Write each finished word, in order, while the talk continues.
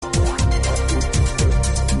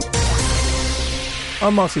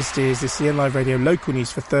I'm Martin Steers. This is the NLive Radio local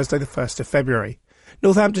news for Thursday the 1st of February.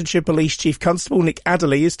 Northamptonshire Police Chief Constable Nick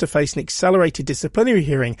Adderley is to face an accelerated disciplinary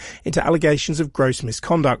hearing into allegations of gross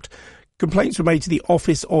misconduct. Complaints were made to the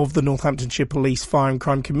Office of the Northamptonshire Police Fire and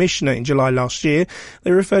Crime Commissioner in July last year. They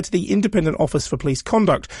referred to the Independent Office for Police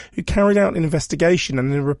Conduct, who carried out an investigation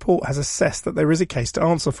and in a report has assessed that there is a case to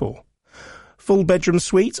answer for. Full bedroom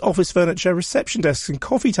suites, office furniture, reception desks and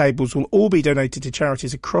coffee tables will all be donated to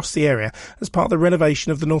charities across the area as part of the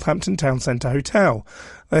renovation of the Northampton Town Centre Hotel.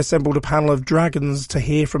 They assembled a panel of dragons to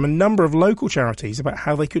hear from a number of local charities about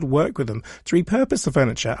how they could work with them to repurpose the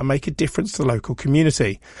furniture and make a difference to the local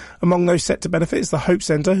community. Among those set to benefit is the Hope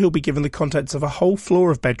Centre, who will be given the contents of a whole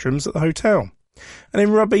floor of bedrooms at the hotel. And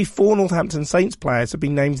in rugby, 4 Northampton Saints players have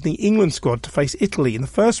been named in the England squad to face Italy in the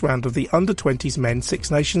first round of the Under-20s Men's Six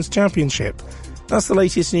Nations Championship. That's the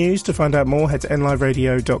latest news. To find out more, head to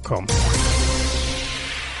nliveradio.com.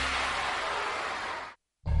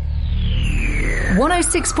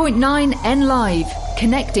 106.9 NLive,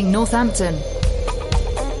 connecting Northampton.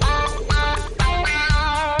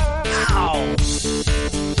 Ow.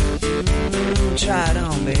 Try it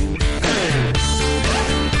on, baby.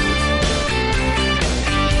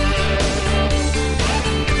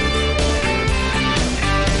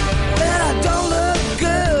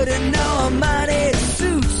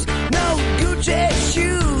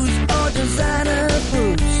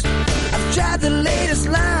 The latest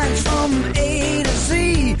lines from A to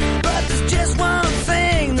Z, but there's just one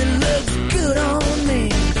thing that looks good on me.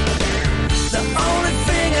 The only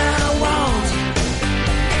thing I want,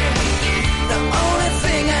 the only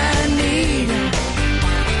thing I need,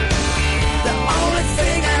 the only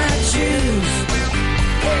thing I choose,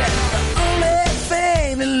 yeah, the only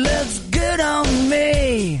thing that looks good on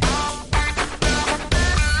me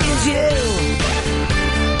is you.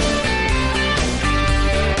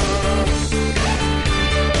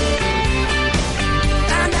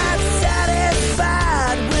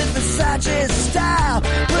 Style,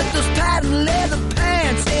 put those patent leather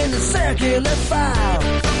pants in the circular file.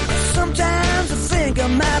 Sometimes I think I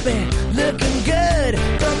might be looking good,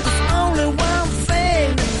 but there's only one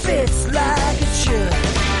thing that fits like it should.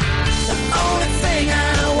 The only thing I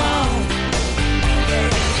want,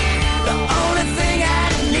 the only thing I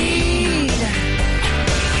need,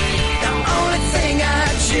 the only thing I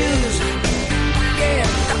choose, yeah,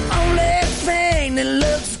 the only thing that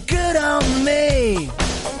looks good on me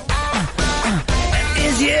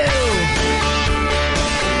is you.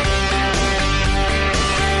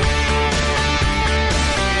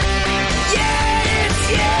 Yeah, it's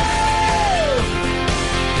you.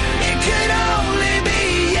 It could only be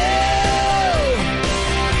you.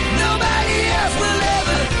 Nobody else will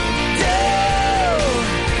ever do.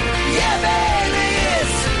 Yeah, baby,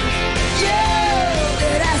 it's you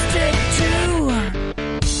that I stick to.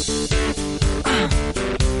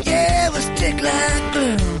 Yeah, we stick like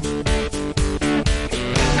glue.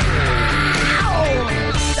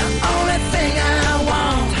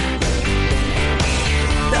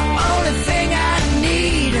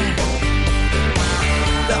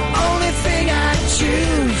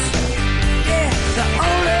 Choose, yeah, the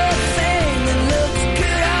only thing that looks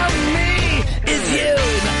good on me is you.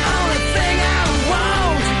 The only thing I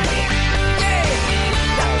want, yeah,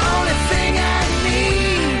 the only thing I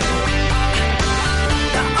need,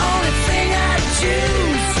 the only thing I choose, yeah,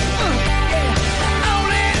 the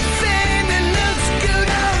only thing that looks good on me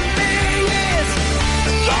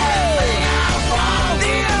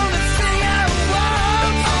is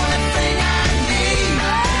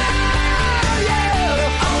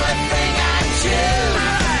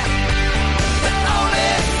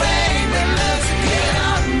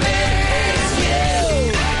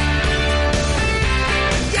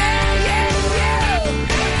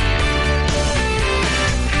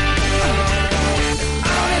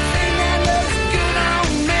The only thing I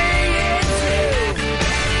want,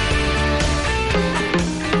 the only thing I need.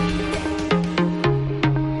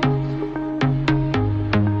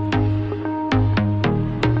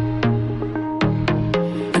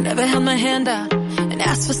 Held my hand out and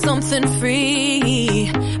asked for something free.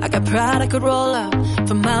 I got pride I could roll up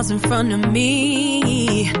for miles in front of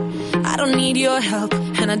me. I don't need your help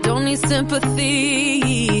and I don't need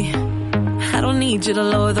sympathy. I don't need you to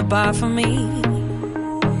lower the bar for me.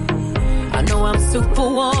 I know I'm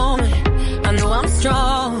superwoman, I know I'm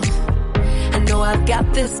strong, I know I've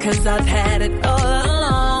got this cause I've had it all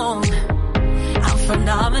along. I'm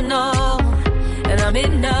phenomenal and I'm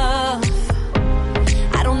enough.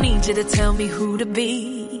 I don't need you to tell me who to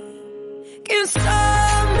be. Can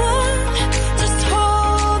someone just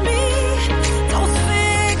hold me? Don't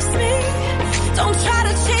fix me. Don't try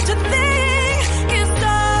to change a thing. Can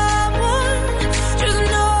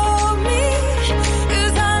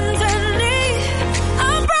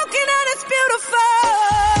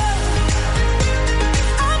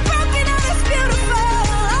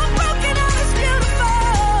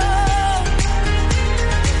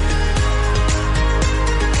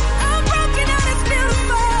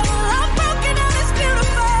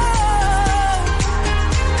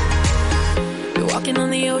walking on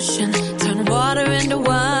the ocean, turn water into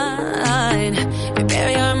wine. We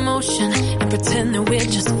bury our emotion and pretend that we're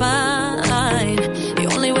just fine. The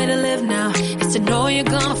only way to live now is to know you're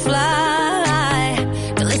gonna fly.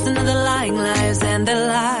 To listen to the lying lives and their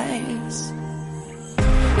lies.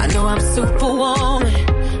 I know I'm superwoman,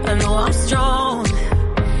 I know I'm strong.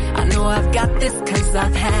 I know I've got this 'cause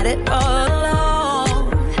I've had it all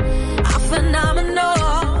along. I'm phenomenal.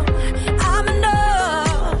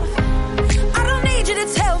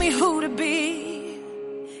 Tell me who to be.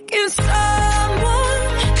 Can someone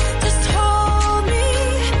just hold me?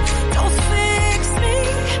 Don't fix me.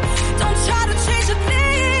 Don't try to change a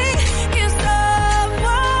thing. Can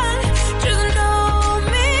someone just know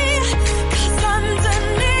me? 'Cause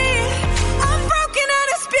underneath I'm broken and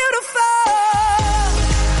it's beautiful.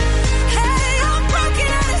 Hey, I'm broken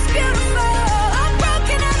and it's beautiful. I'm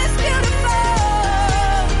broken and it's beautiful.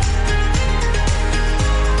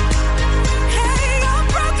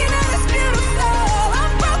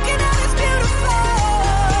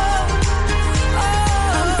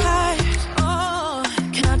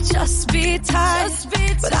 Just be tired,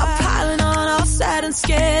 without piling on, all sad and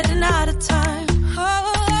scared and out of time.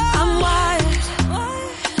 I'm wired.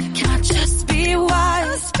 Can I just be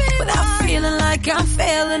wise, without feeling like I'm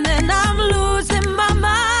failing and I'm losing my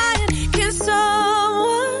mind? Can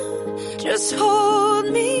someone just hold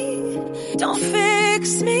me? Don't fix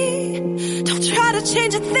me. Don't try to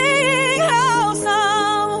change a thing. Oh,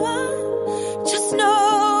 someone just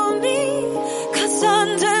know me, 'cause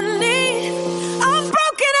underneath I'm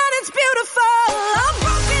broken and it's beautiful. I'm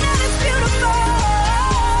broken and it's beautiful.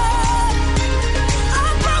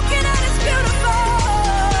 I'm broken and it's beautiful.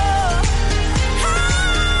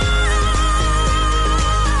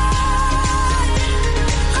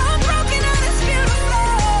 I'm broken and it's beautiful.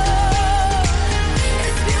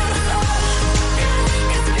 It's beautiful.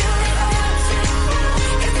 It's beautiful.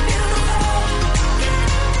 It's beautiful.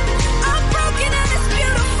 I'm broken and it's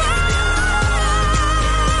beautiful.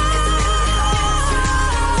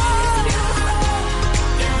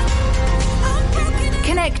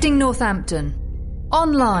 Connecting Northampton.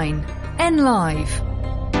 Online. NLive.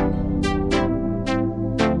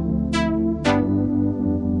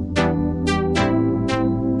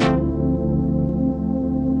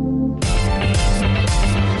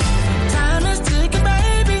 Time is ticking,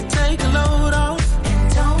 baby, take a load off.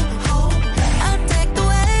 Don't hold back. I take the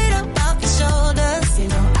weight up off your shoulders. You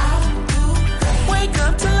know I'll do. Wake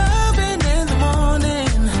up to loving in the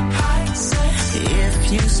morning. High sex. If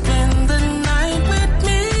you spend the night with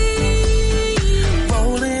me,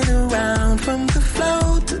 rolling around from the floor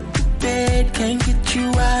to the bed, can't get you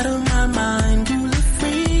out of my mind. You live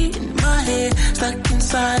free in my head, stuck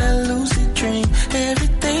inside a lucid dream.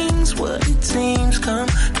 Everything's what it seems. Come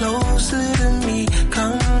closer to me,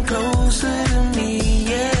 come closer to me,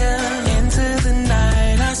 yeah. Into the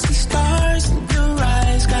night, I see stars in your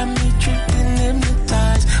eyes, got me tripped and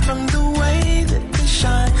hypnotized from the way that they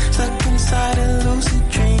shine. Stuck inside a lucid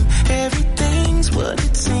dream. Everything's what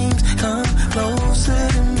it seems. Come closer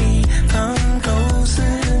to me, come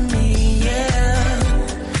closer to me, yeah.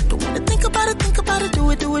 Don't wanna think about it, do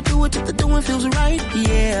it, do it, do it till the doing feels right,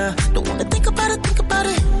 yeah. Don't wanna think about it, think about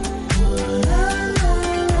it.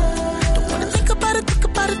 Don't wanna think about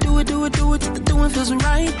it, do it, do it, do it till the doing feels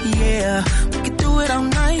right, yeah. We could do it all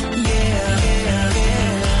night, yeah, yeah,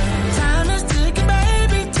 yeah. Time is ticking,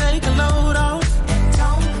 baby, take a load off.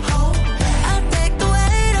 Don't hold back. I take the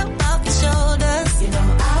weight up off your shoulders. You know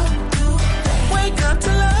I'll do. Wake up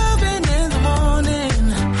to loving in the morning.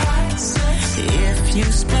 High sex. If you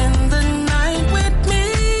spend the night with me,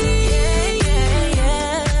 yeah, yeah,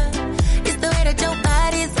 yeah. It's the way that your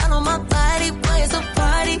body's all on my body, boy, it's a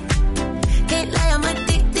party. Can't lie, I'm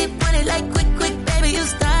addicted, want it like quick, quick, baby, you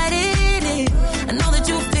started it. I know that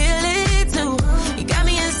you feel it too.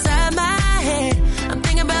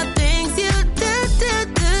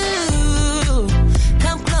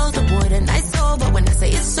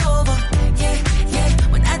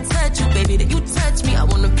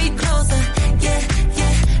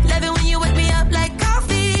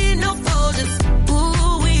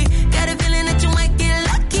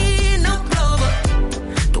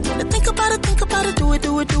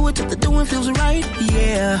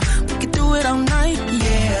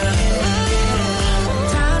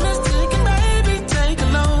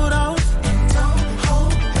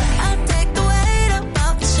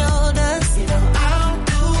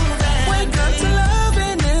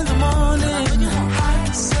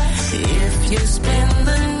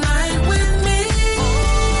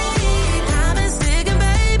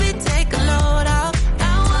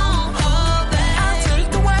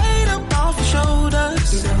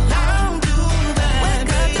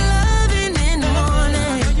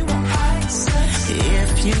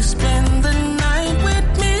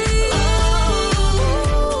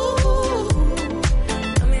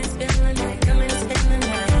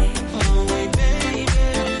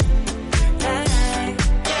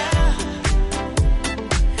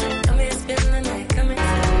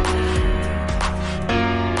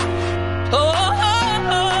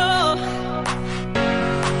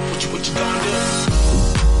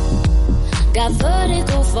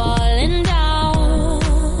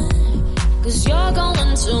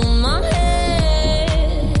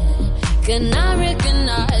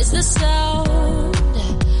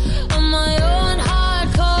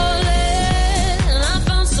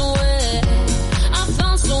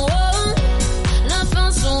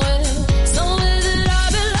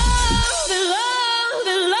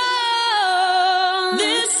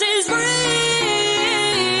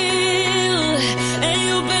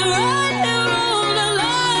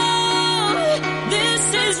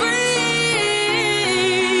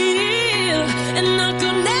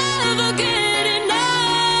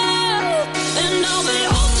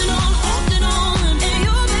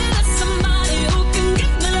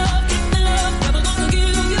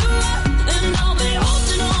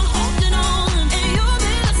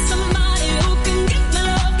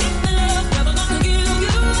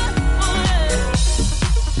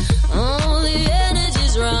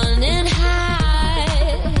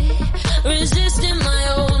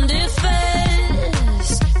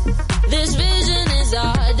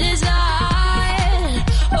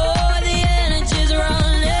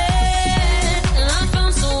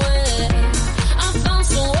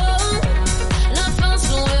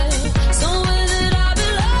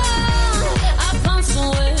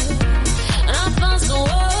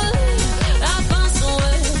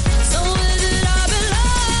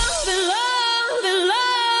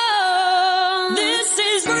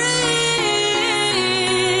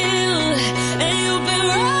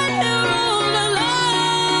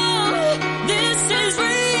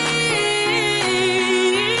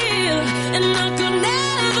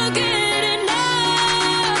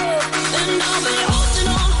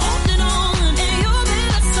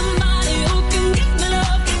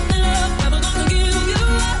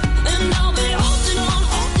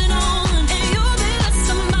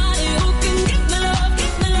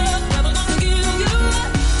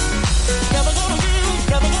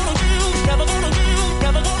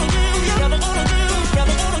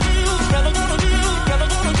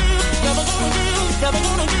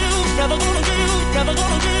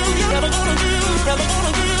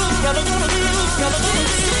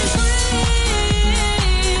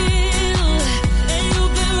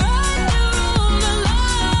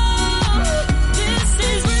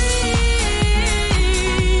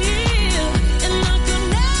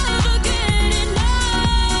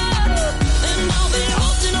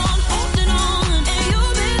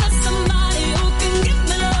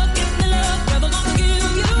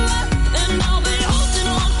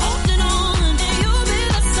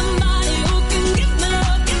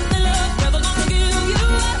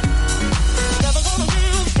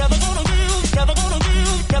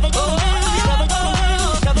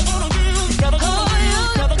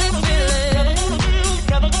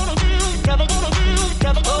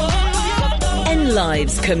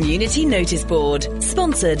 NLive's Community Notice Board,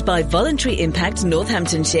 sponsored by Voluntary Impact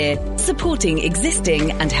Northamptonshire, supporting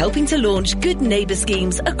existing and helping to launch good neighbour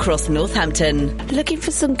schemes across Northampton. Looking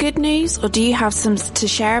for some good news, or do you have some to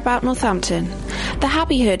share about Northampton? The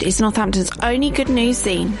Happy Hood is Northampton's only good news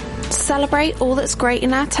zine. Celebrate all that's great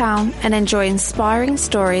in our town and enjoy inspiring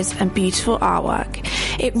stories and beautiful artwork.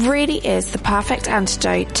 It really is the perfect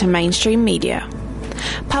antidote to mainstream media.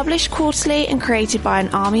 Published quarterly and created by an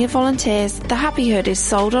army of volunteers, The Happy Hood is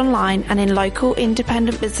sold online and in local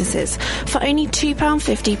independent businesses for only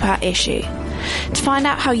 £2.50 per issue. To find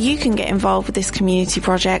out how you can get involved with this community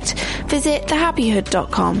project, visit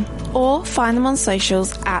thehappyhood.com or find them on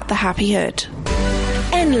socials at The Happy Hood.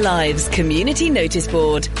 NLive's Community Notice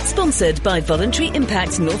Board, sponsored by Voluntary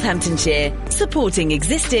Impact Northamptonshire, supporting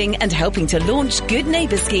existing and helping to launch good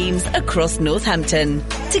neighbour schemes across Northampton.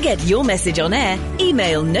 To get your message on air,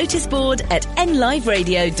 email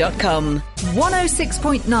noticeboard@nliveradio.com.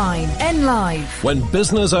 106.9 NLive. When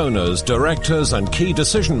business owners, directors and key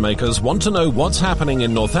decision makers want to know what's happening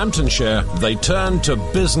in Northamptonshire, they turn to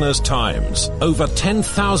Business Times. Over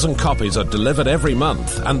 10,000 copies are delivered every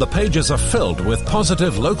month, and the pages are filled with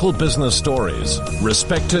positive local business stories.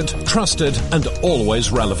 Respected, trusted and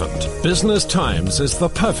always relevant. Business Times is the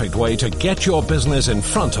perfect way to get your business in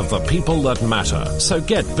front of the people that matter. So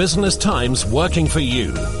get Business Times working for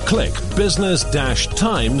you. Click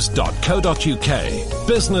business-times.co.uk.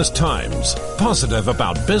 Business Times. Positive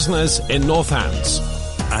about business in Northants.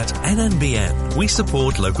 At NNBN, we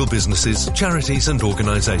support local businesses, charities and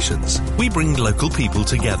organisations. We bring local people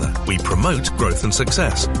together. We promote growth and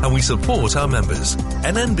success, and we support our members.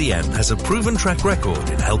 NNBN has a proven track record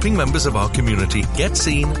in helping members of our community get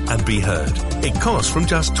seen and be heard. It costs from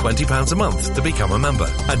just £20 a month to become a member,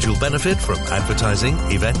 and you'll benefit from advertising,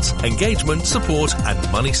 events, engagement, support and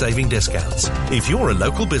money-saving discounts. If you're a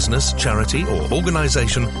local business, charity or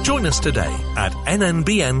organisation, join us today at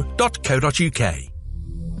nnbn.co.uk.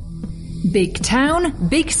 Big town,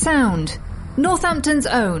 big sound. Northampton's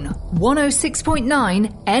own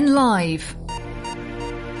 106.9 N Live.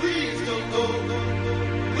 Please don't go.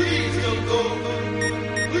 Please don't go.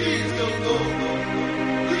 Please don't go.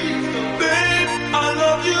 Please don't go. Babe, I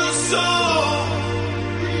love you so.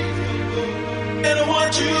 Please don't go. And I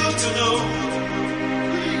want you to know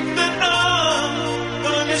that I'm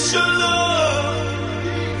gonna miss your love.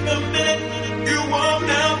 The minute you walk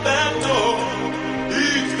down that door.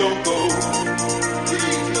 Please don't go.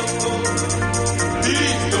 Please don't go.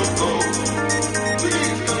 Please don't go.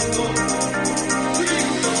 Please don't go. Please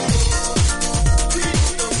don't go.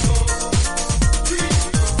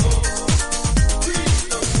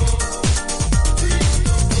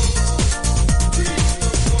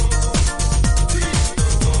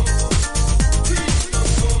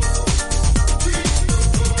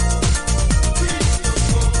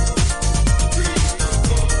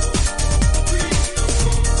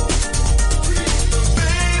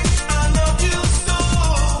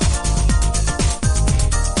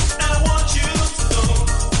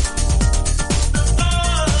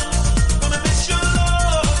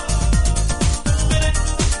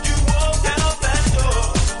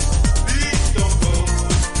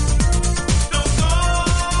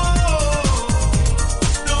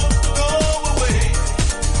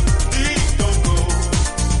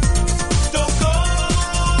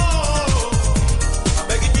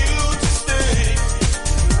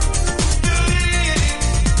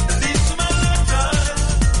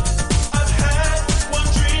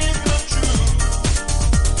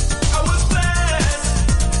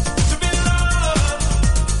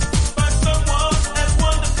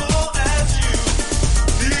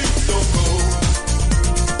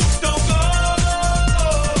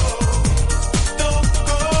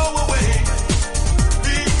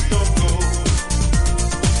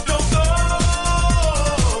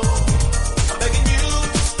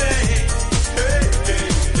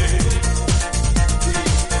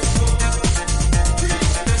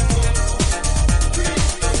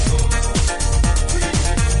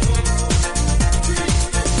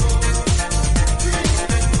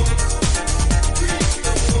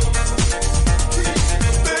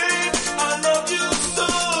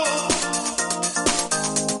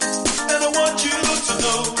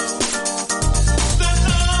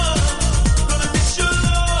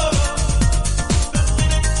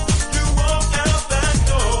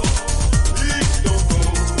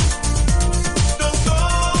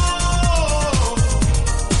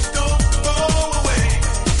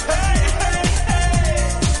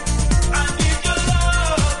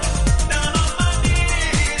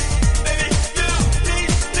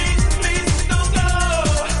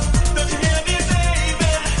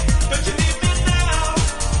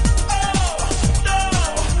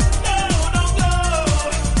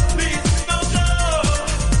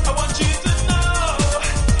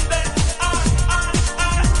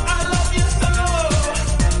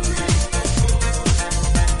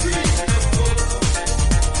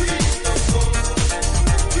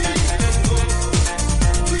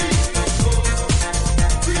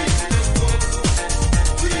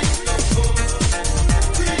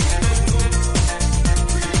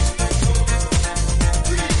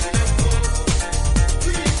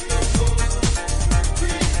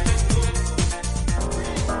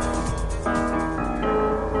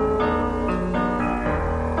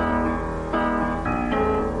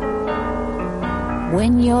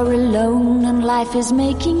 When you're alone and life is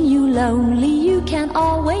making you lonely, you can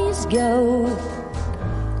always go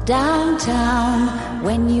downtown.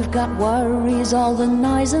 When you've got worries, all the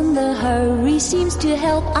noise and the hurry seems to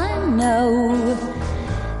help, I know.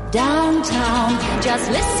 Downtown, just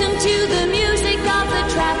listen to the music of the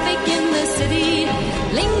traffic in the city.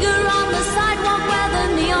 Linger on the sidewalk where the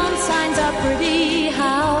neon signs are pretty.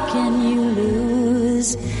 How can you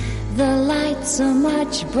lose? The lights are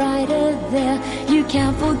much brighter there. You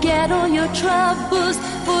can't forget all your troubles,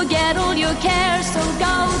 forget all your cares. So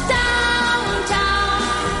go downtown.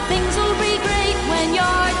 Things will be great when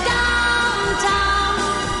you're downtown.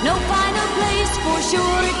 No finer place for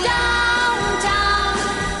sure. Downtown,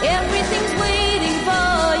 everything's waiting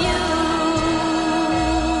for you.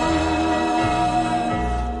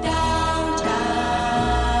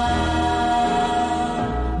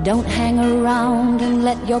 Downtown. Don't hang around and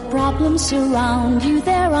let your problems surround you.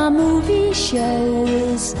 There are movie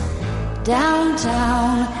shows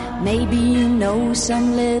downtown. Maybe you know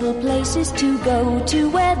some little places to go to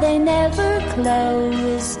where they never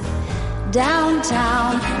close.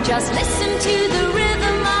 Downtown, just listen to the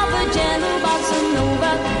rhythm of a gentle bossa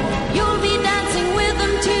nova. You'll be dancing with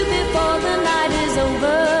them too before the night is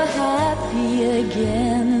over. Happy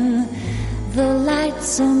again.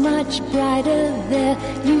 so much brighter there.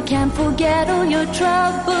 You can forget all your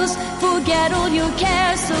troubles, forget all your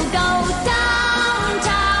cares. So go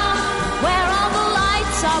downtown, where all the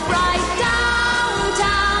lights are bright.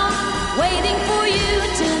 Downtown, waiting for you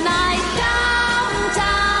tonight.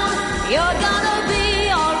 Downtown, you're gonna be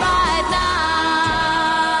alright now.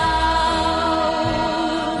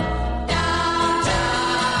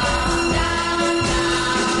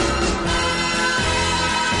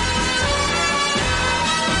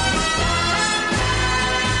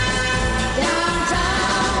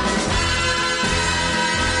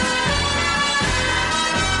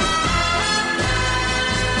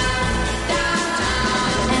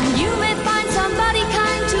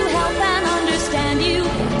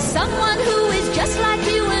 Someone who is just like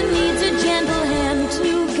you and needs a gentle hand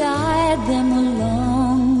to guide them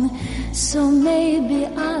along. So maybe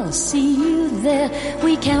I'll see you there.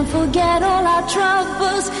 We can forget all our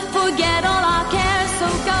troubles, forget all our cares. So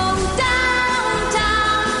go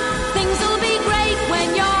downtown, things will be great when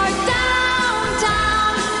you're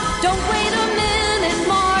downtown. Don't wait a minute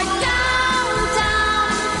more. Downtown,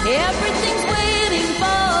 everything's waiting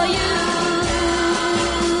for you.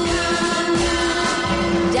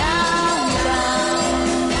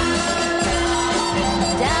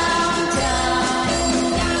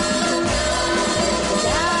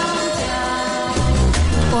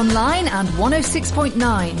 Online and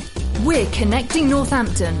 106.9. We're connecting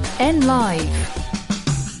Northampton. N Live.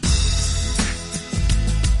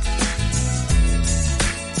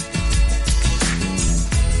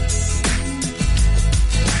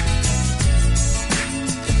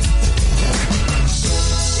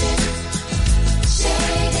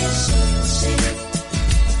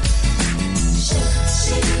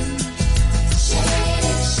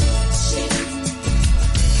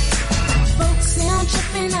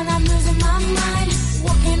 And I'm losing my mind,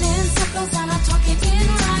 walking in circles and I'm talking in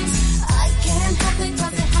rhymes. I can't help it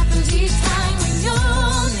 'cause it happens each time when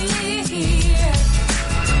you're near.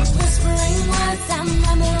 Whispering words and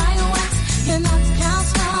memorizing words, you're not count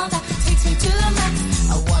small, that takes me to the max.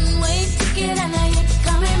 A one-way ticket and I ain't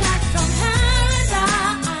coming back from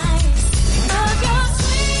paradise. 'Cause your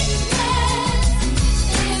sweetness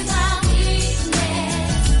is my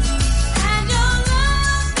weakness, and your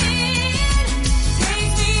loving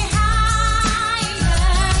takes me higher.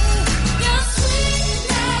 Your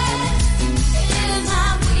sweetness is my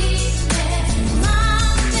weakness.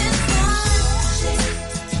 Mountains climb.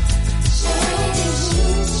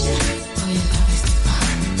 Oh, your love is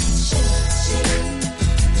divine.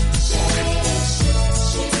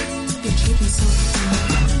 You keep me so fine.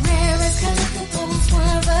 Rarest collectibles, one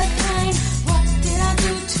of a kind. What did I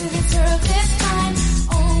do to deserve this kind?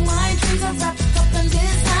 All my dreams are wrapped up in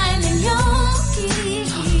design and your key.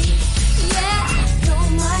 Yeah, you're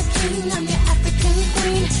my king, I'm your African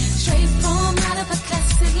queen. Straight from out of a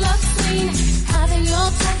classic love scene. Having your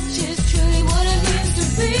touch is truly what it means to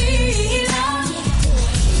be loved.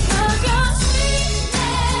 'Cause your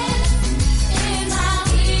sweetness is my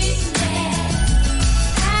weakness,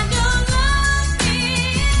 and your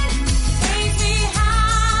loving takes me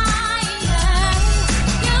higher.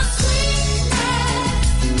 Your sweetness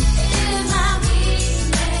is my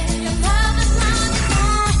weakness. Your love is my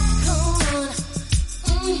desire.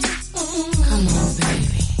 Come on,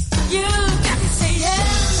 baby. You got to say yes.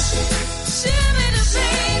 Shimmy the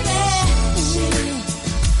baby.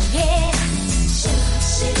 Yeah.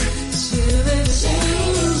 Shimmy the baby.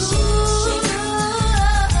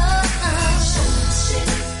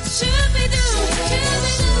 Shimmy do,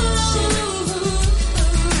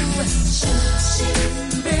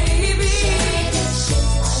 baby.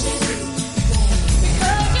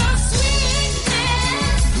 Because your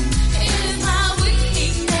sweetness is my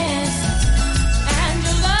weakness, and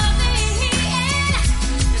your loving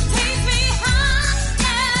takes me higher.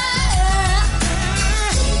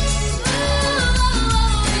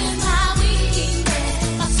 Is my weakness,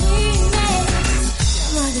 my sweetness,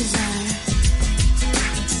 my desire.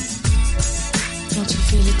 Don't you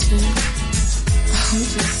feel it too? I'm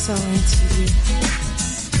just so into you.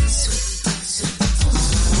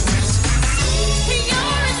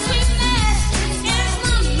 You're a sweetness, and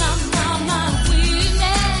my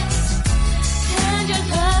weakness, and your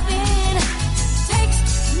loving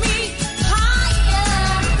takes me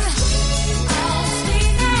higher. Oh,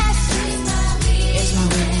 sweetness is my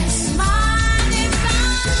weakness, my desire.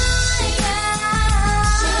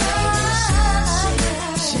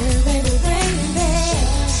 Sugar, baby, baby.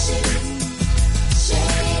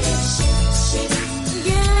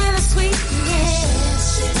 Give me the sweetness.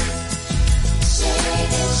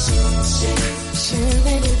 Sugar,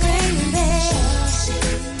 baby, baby.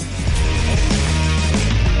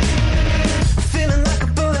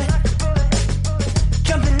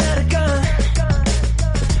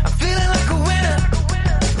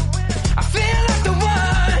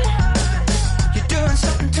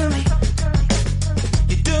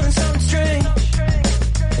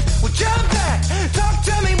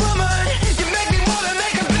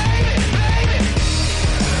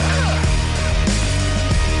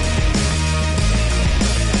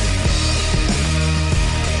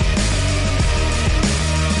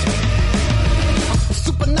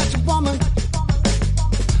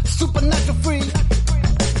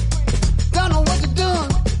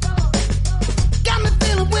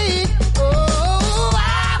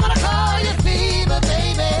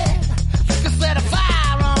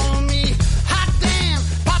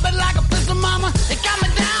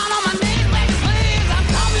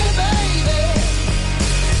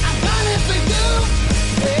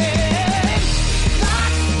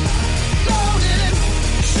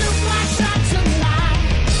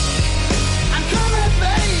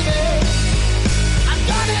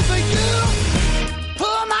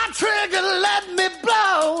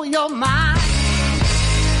 your mind.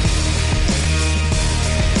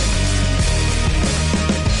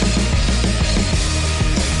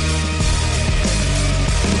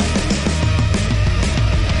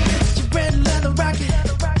 Your red leather rocket,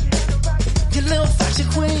 your little fashion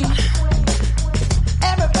queen.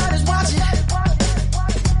 Everybody's watching.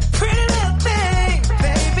 Pretty little thing,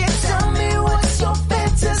 baby. Tell me what's your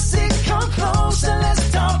fantasy. Come close and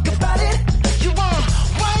let's talk about it. You want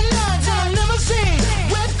white lines I've never seen,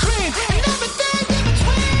 red cream and everything in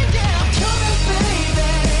between. Yeah, I'm coming,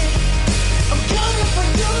 baby. I'm coming for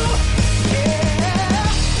you. Yeah,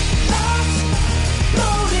 locked,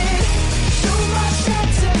 loaded, shoot my shot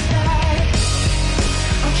tonight.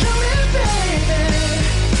 I'm coming, baby.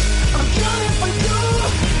 I'm coming for you.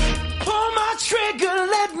 Pull my trigger,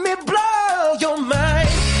 let me blow your mind.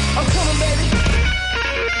 I'm coming, baby.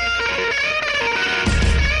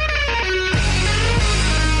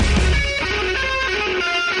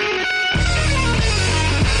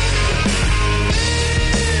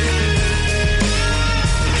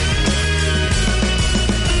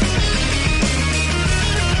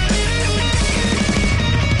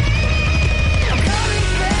 I'm coming,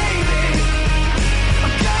 baby.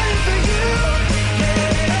 I'm coming for you. Yeah,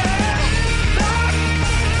 locked,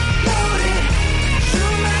 loaded,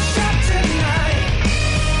 shoot my shot tonight.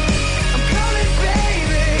 I'm coming,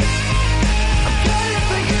 baby. I'm coming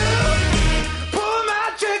for you. Pull my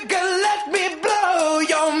trigger, let me blow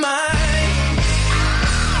your mind.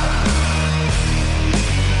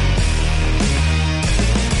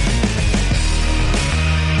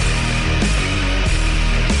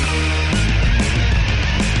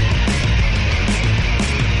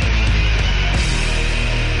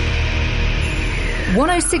 N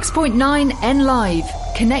 106.9 N Live,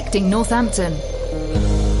 connecting Northampton.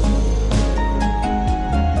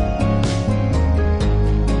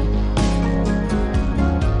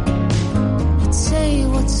 Say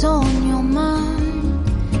what's on your mind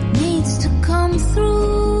needs to come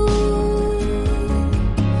through.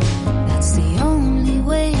 That's the only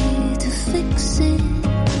way to fix it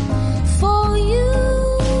for you.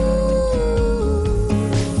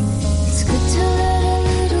 It's good to let a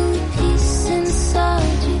little peace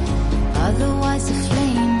inside you, otherwise the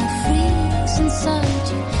flame will freeze inside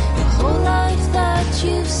you. The whole life that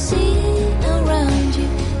you've seen around you,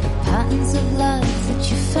 the patterns of life that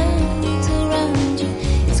you felt around you.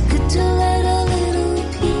 It's good to let a little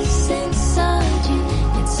peace inside you,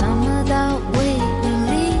 get some of that weight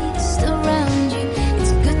released around you.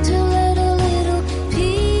 It's good to let a little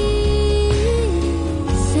peace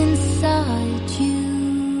inside you.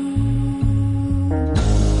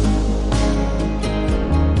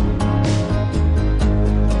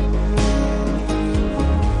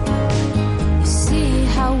 You see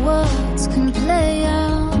how words can play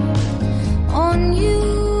out on you.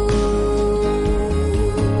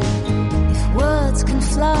 If words can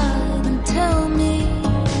fly, then tell me,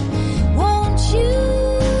 won't you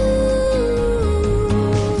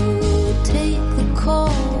take the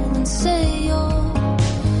call and say you're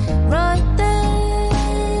right there?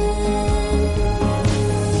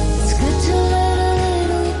 It's good to let a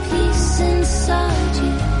little peace inside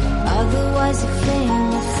you, otherwise the flame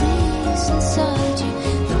will freeze inside you.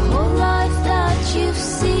 The whole life that you've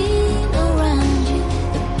seen around you,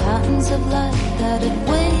 the patterns of life that had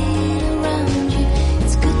weighed around you.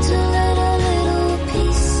 It's good to let a little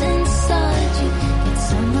peace inside you, get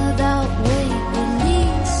some of that weight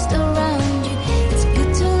released around you. It's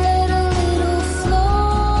good to let a little flow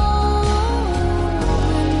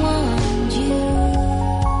unwind you.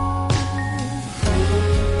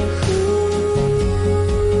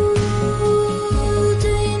 Ooh,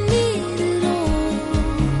 do you need it all?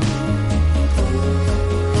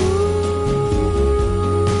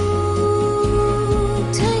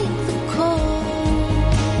 Ooh, take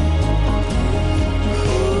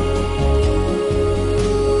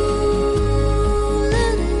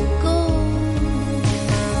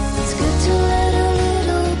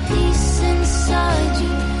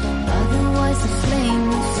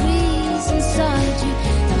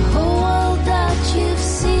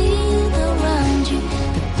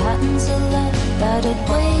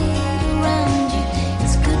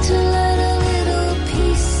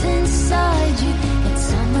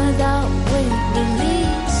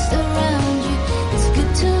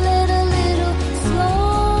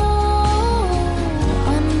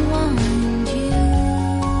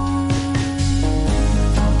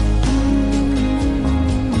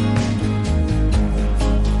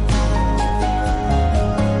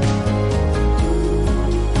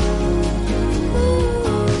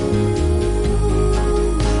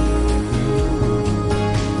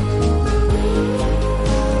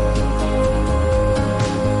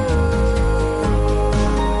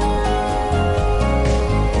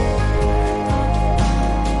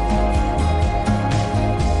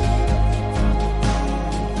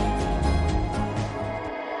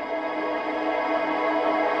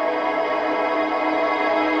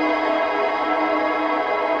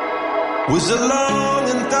Was a long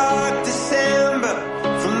and dark December.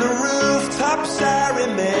 From the rooftops I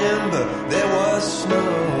remember there was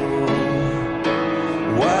snow,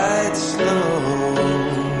 white snow.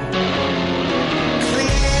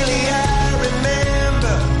 Clearly I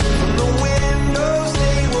remember from the windows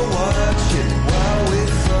they were watching while we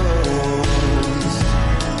froze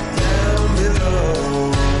down below.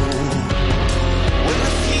 When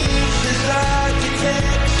the future's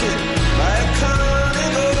architecture by a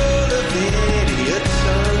carnival of idiots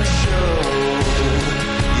on show,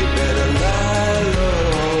 you better lie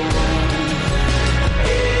low.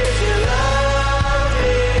 If you love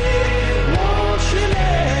me, won't you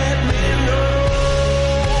let me know?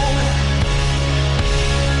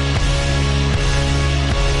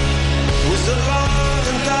 It was a long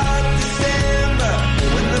and dark December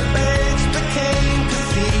when the banks became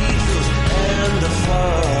cathedrals and the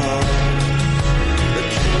fall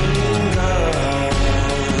became God.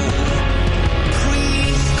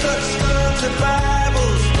 Priests cut stones of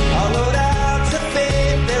Bibles, hollowed out to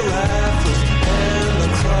fade their rifles, and the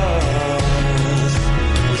cross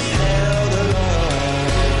was held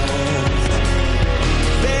aloft.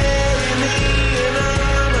 Bury me in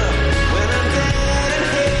honor when I'm dead and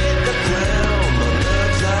hit the ground. My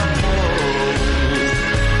nerves are cold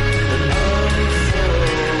and unfroze.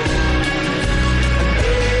 And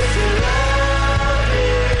if you love me,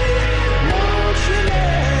 won't you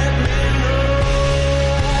let me know?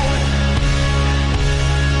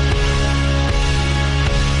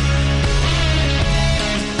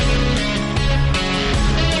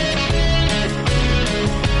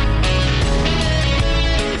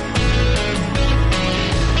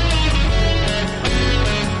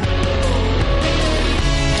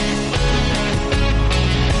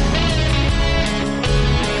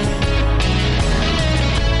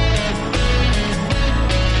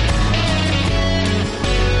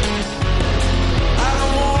 I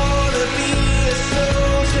don't wanna be a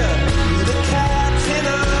soldier, be the captain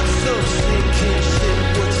of some sinking ship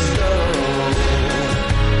with stone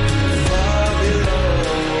far below.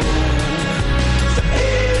 So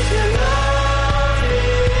if you love me,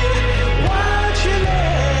 won't you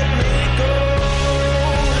let me go?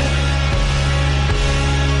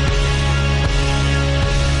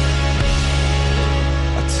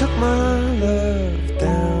 I took my love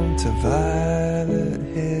down to Violet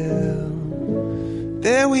Hill.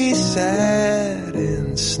 There we sat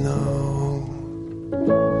in snow.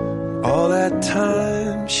 All that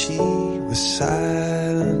time she was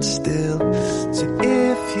silent still. So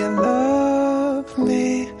if you love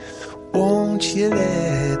me, won't you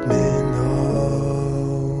let me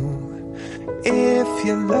know? If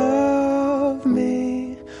you love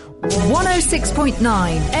me.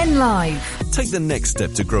 106.9 N Live. Take the next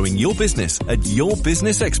step to growing your business at Your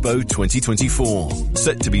Business Expo 2024.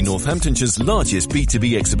 Set to be Northamptonshire's largest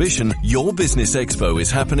B2B exhibition, Your Business Expo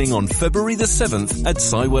is happening on February the 7th at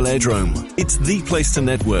Sywell Airdrome. It's the place to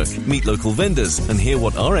network, meet local vendors and hear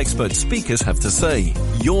what our expert speakers have to say.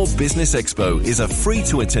 Your Business Expo is a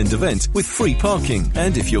free-to-attend event with free parking.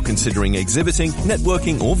 And if you're considering exhibiting,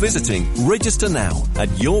 networking or visiting, register now at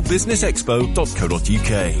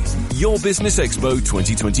yourbusinessexpo.co.uk. Your Business Expo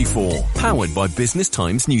 2024, powered by Business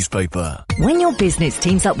Times newspaper. When your business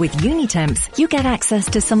teams up with Unitemps, you get access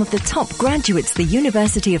to some of the top graduates the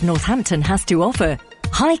University of Northampton has to offer.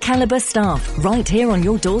 High caliber staff right here on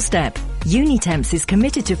your doorstep. Unitemps is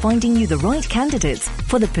committed to finding you the right candidates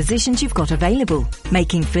for the positions you've got available,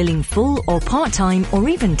 making filling full or part-time or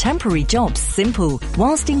even temporary jobs simple,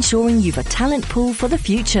 whilst ensuring you've a talent pool for the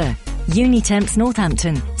future. Unitemps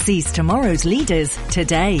Northampton sees tomorrow's leaders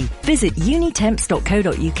today. Visit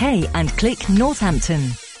unitemps.co.uk and click Northampton.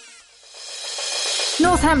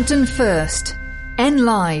 Northampton First. N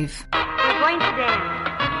Live. We're going to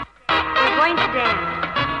dance. We're going to dance.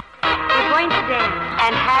 We're going to dance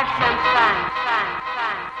and have some fun.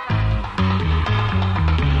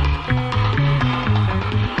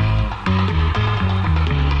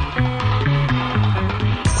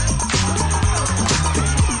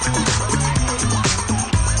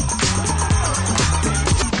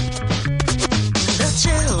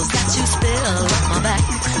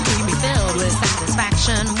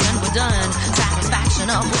 Satisfaction when we're done, satisfaction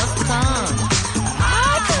of what's to come.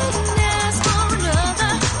 I couldn't ask for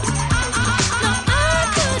another. No,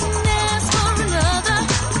 I couldn't ask for another.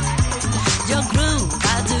 Your groove, I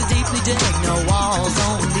do deeply dig. No walls,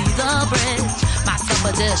 only the bridge. My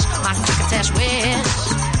supper dish, my crocketesh wish.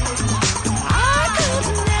 I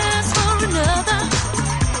couldn't ask for another.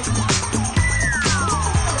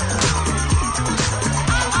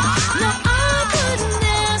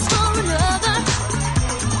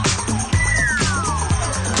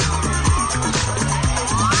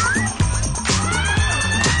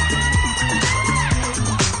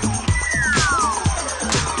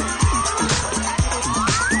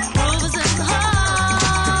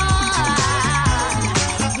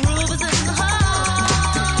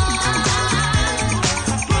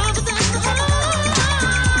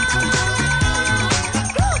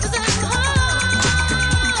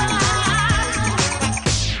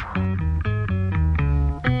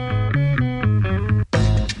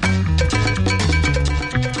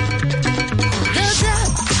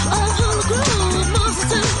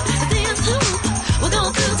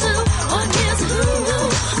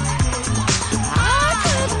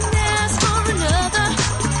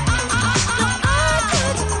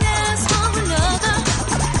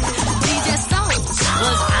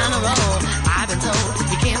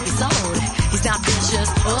 vicious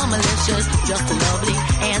or malicious, just lovely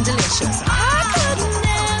and delicious. I couldn't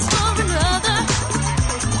ask for another.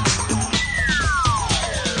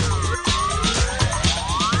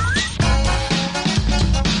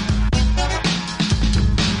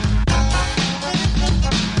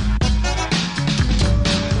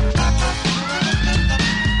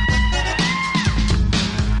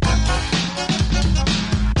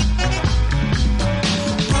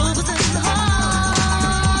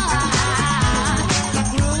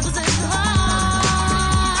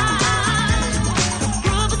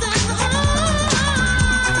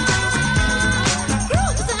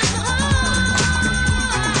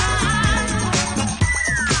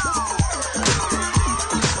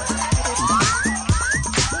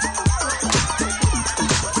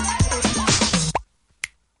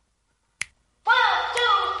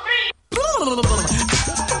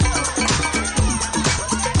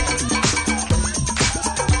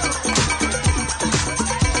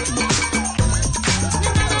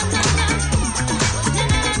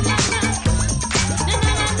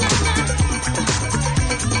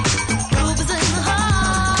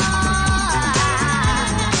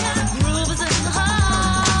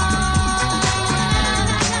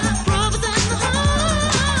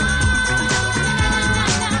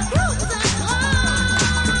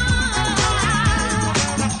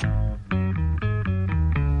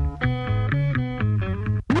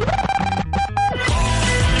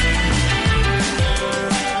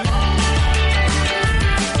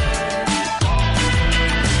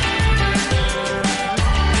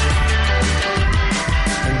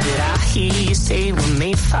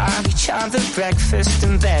 Breakfast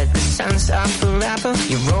in bed, the sun's up forever.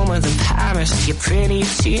 You're warmer than Paris, you're pretty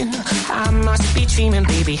too. I must be dreaming,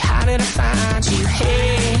 baby, how did I find you?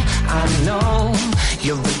 Hey, I know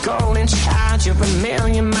you're a golden child, you're a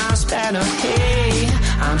million miles better. Hey,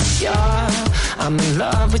 I'm sure I'm in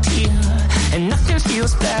love with you, and nothing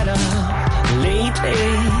feels better. Lately,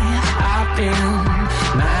 I've been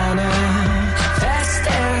manifesting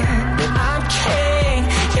that I'm king,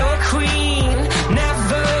 you're queen,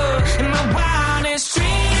 never in my wildest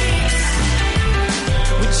dreams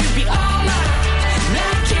would you be all mine,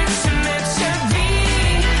 like it's meant to be.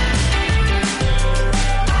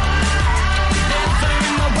 Never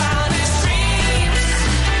in my wildest dreams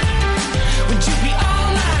would you be all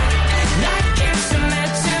mine, like it's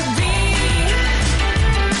meant to be.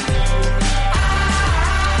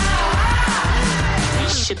 We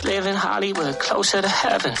should live in Hollywood, closer to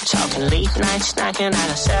heaven. Talking late night snacking at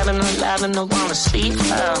a 7-Eleven. I wanna sleep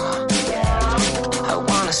well, I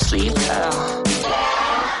wanna sleep well.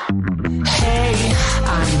 Hey,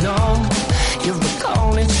 I know you're a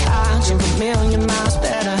golden child, you're a million miles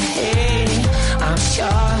better. Hey, I'm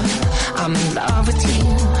sure I'm in love with you,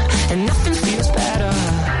 and nothing feels better.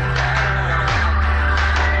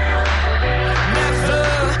 Never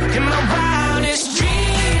in my wildest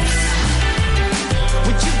dreams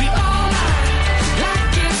would you be all mine,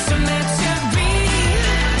 like it's meant to be.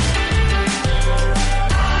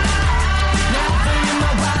 Never in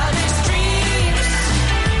my wildest dreams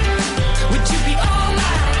would you be all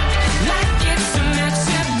mine, like it's meant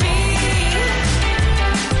to be.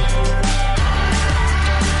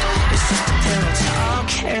 It's just a pillow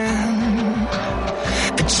talking,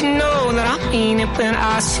 but you know that I mean it when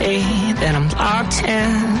I say that I'm locked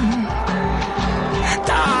in.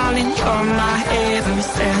 Darling, you're my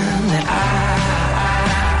everything that I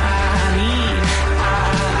need.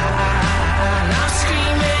 I'm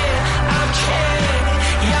screaming, I'm king,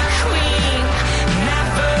 you're queen.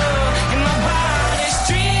 Never in my wildest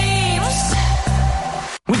dreams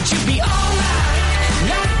would you be all mine,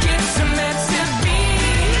 like it's meant to be.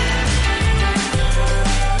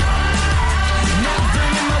 Never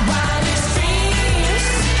in my wildest dreams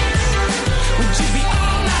would you be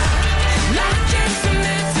all mine, like it's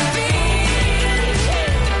meant to be.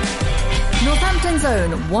 Northampton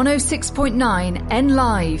Zone 106.9 N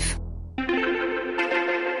Live.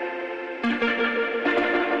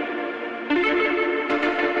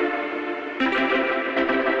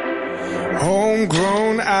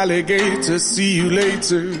 Homegrown alligator, see you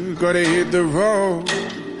later. Gotta hit the road,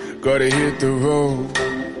 gotta hit the road.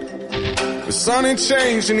 The sun ain't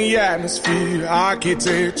changing the atmosphere,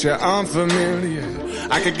 architecture unfamiliar.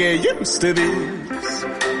 I could get used to this.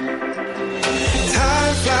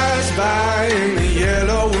 Time flies by in the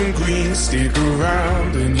yellow and green. Stick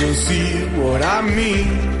around and you'll see what I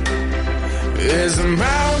mean. There's a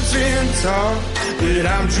mountain top that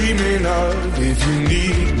I'm dreaming of. If you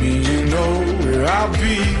need me, you know where I'll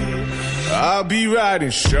be. I'll be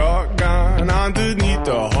riding shotgun underneath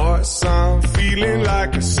the hot sun, feeling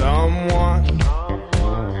like a someone.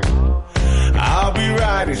 I'll be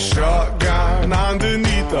riding shotgun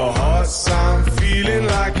underneath the hot sun, feeling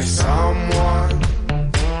like a someone.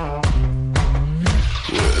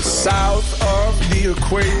 We're south of the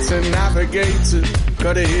equator, navigator.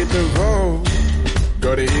 Gotta hit the road,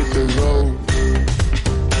 gotta hit the road.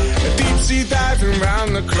 Deep sea diving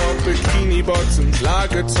round the clock, bikini bottoms,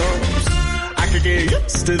 lager tops. I could get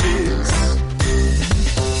used to this.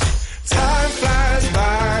 Time flies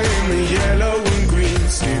by in the yellow and green.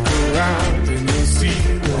 Stick around and you'll see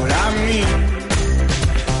what I mean.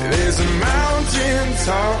 There's a mountain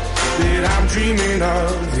top that I'm dreaming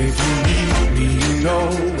of. If you need me, you know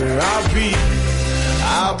where I'll be.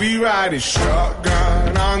 I'll be riding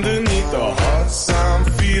shotgun underneath the hot sun,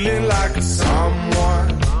 feeling like a someone.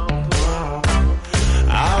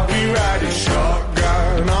 I'll be riding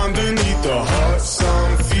shotgun underneath the hot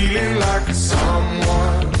sun, feeling like a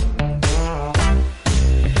someone.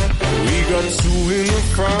 We got two in the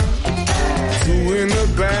front, two in the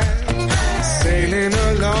back, sailing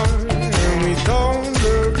along, and we don't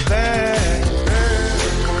look back.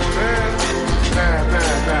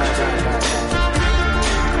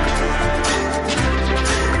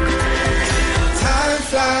 Time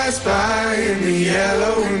flies by in the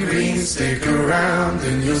yellow and green. Stick around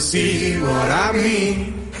and you'll see what I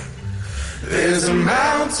mean. There's a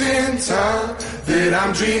mountain top that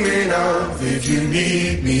I'm dreaming of. If you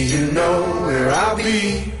need me, you know where I'll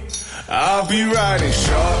be. I'll be riding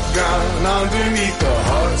shotgun underneath the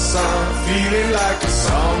hot sun, feeling like a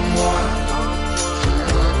someone.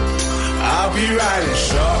 I'll be riding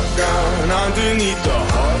shotgun underneath the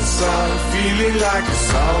hot sun, feeling like a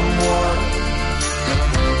someone.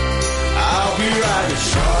 I'll be riding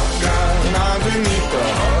shotgun underneath the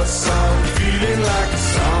hot sun, feeling like a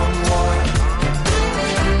someone.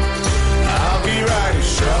 I'll be riding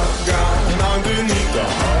shotgun underneath the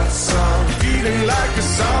hot sun, feeling like a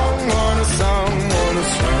someone, a someone, a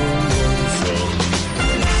someone, a someone.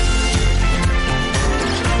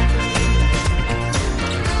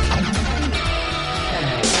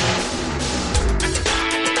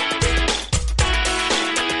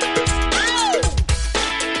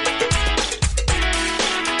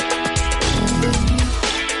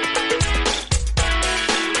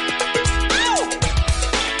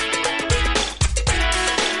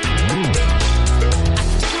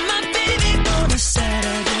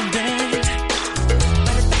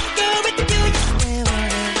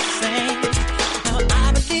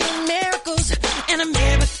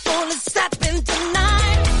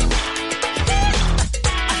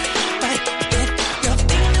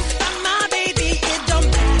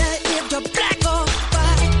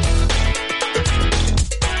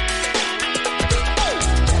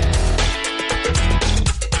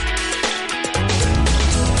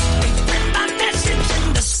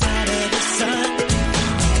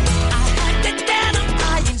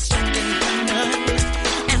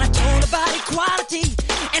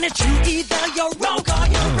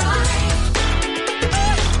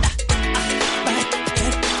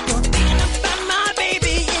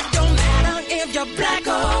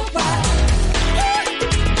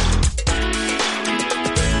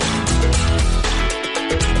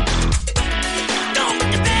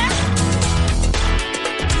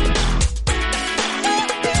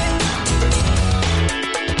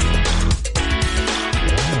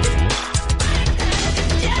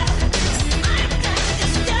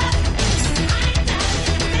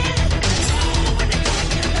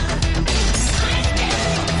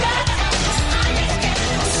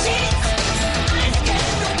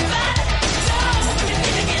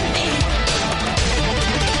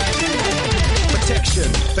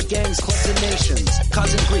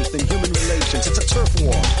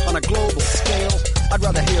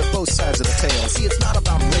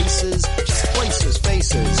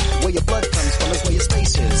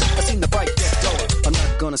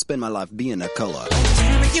 My life being a color.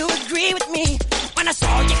 Tell me you agree with me when I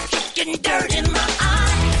saw you kicking dirt in my eye.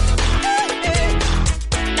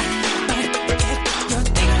 You're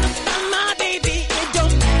thinking about my baby. It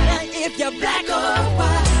don't matter if you're black or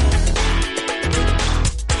white.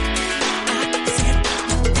 I said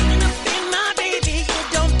you're thinking about my baby. It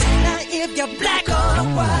don't matter if you're black or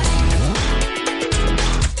white.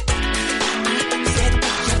 I said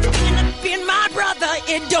you're thinking about my brother.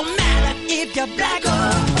 It don't matter if you're black or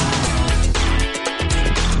white.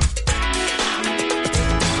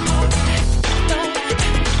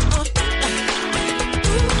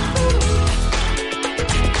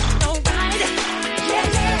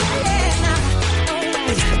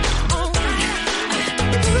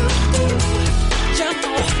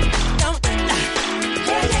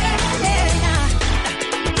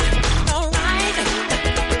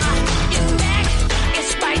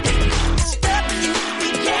 It's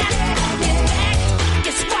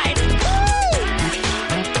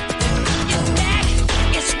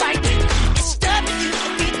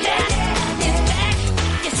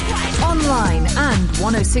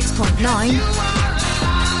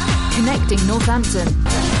 106.9. Connecting Northampton.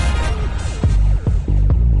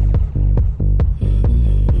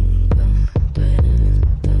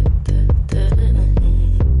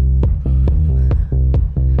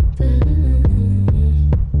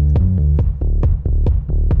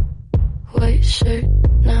 White shirt,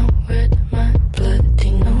 now red, my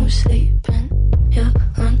bloody nose sleeping. You're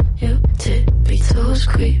on your tippy toes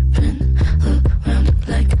creeping around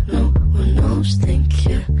like no one knows. Think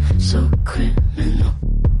you're so criminal.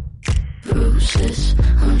 Bruises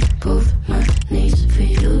on both my knees for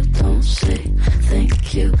you. Don't say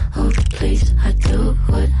thank you, oh please. I do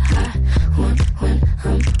what I want when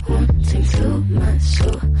I'm wanting to. My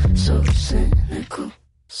soul so cynical.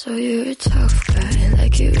 So you're a tough guy,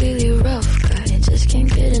 like you're really rough guy. Just can't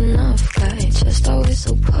get enough guy, just always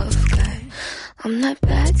so puff guy. I'm that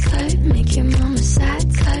bad type, make your mama sad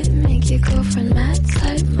type, make your girlfriend mad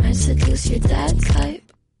type, might seduce your dad type.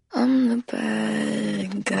 I'm the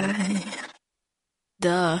bad guy.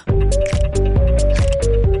 Duh.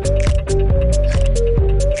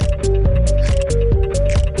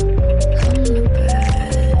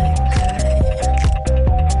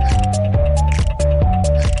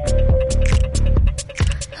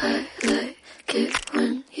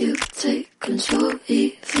 Control,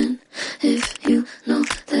 even if you know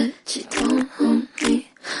that you don't own me.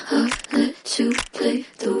 I'll let you play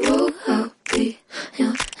the role. I'll be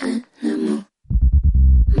your animal.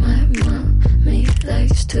 My mommy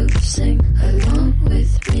likes to sing along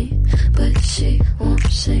with me, but she won't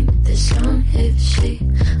sing this song if she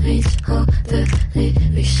reads all the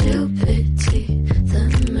lyrics. She'll pity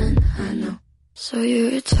the men I know. So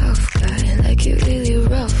you're a tough guy, like you're really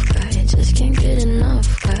rough guy. Just can't get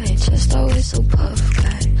enough guy, just always so puff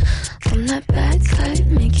guy. I'm that bad type,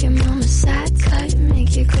 make your mama sad type,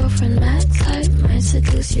 make your girlfriend mad type, might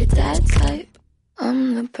seduce your dad type.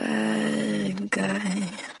 I'm the bad guy.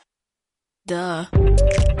 Duh.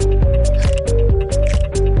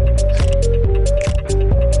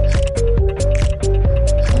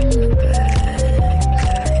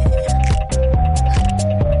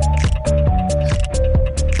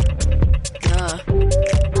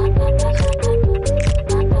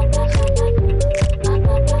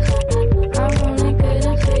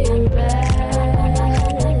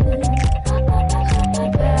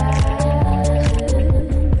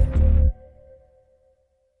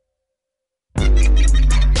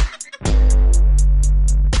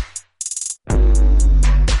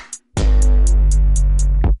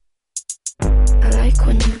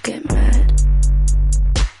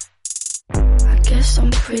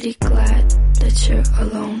 Pretty glad that you're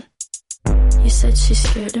alone. You said she's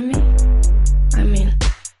scared of me? I mean,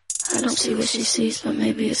 I don't see what she sees, but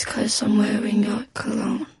maybe it's 'cause I'm wearing your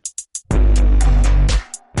cologne. I'm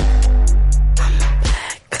a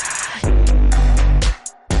bad guy.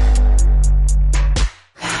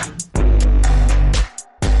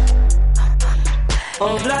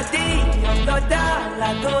 Oh, bloody,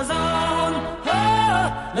 life goes on. Oh,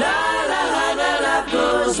 la, la, la, la, life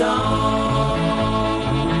goes on.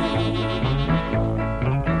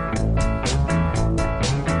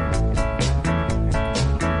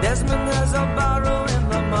 Desmond has a barrow in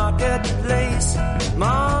the marketplace.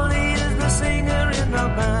 Molly is the singer in the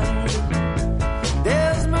band.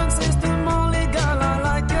 Desmond says to Molly, girl, I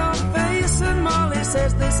like your face. And Molly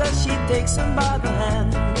says this as she takes him by the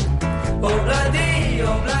hand. Oh, bloody,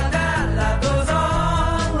 life goes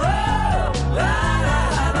on. Oh, la, la,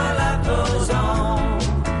 la, la, life goes on.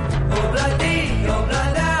 Oh, bloody,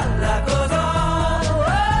 life goes on. Oh,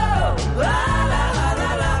 la, la, la, la,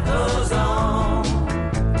 life goes on.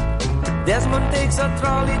 Desmond takes a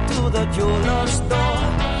trolley to the jeweler store,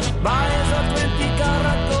 buys a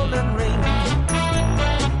 20-carat golden ring,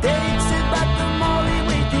 takes it back to Molly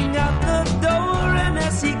waiting at the door, and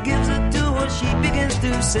as he gives it to her, she begins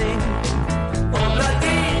to sing. Oh,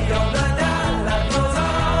 bloody, life goes on.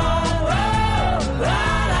 Oh, la,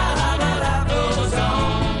 la, la, la, life goes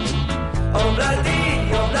on. Oh, bloody,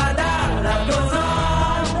 life goes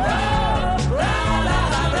on. Oh, la, la,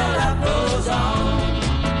 la, la, life goes on.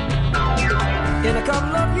 In a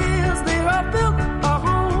couple of years, they have built a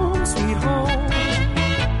home, sweet home,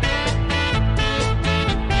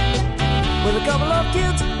 with a couple of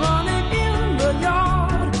kids running in the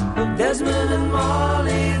yard of Desmond and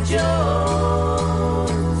Molly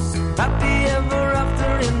Jones. Happy ever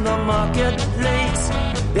after in the marketplace.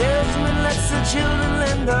 Desmond lets the children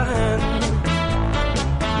lend a hand.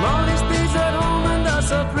 Molly stays at home and does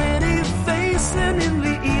a pretty face, and in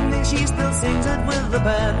the evening she still sings it with the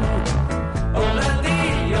band. Oh, bloody,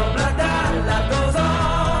 life goes on.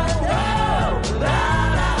 Oh, la,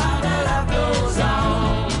 la, la, life goes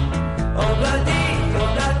on.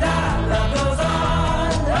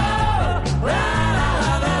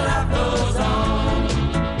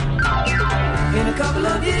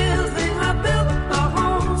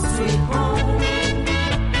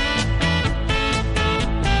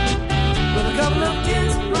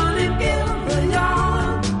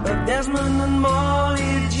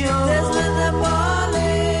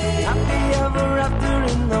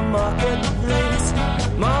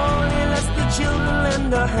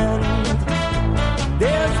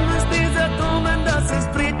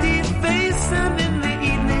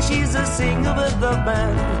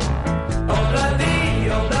 band. Obla-dee,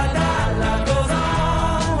 obla-da, life goes on.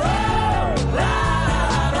 Oh, la,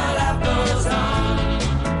 la, life goes on.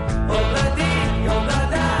 Obla-dee,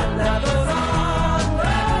 obla-da, life goes on. Oh,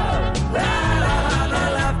 la, la,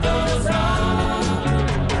 life goes on.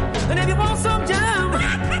 And if you want some jam,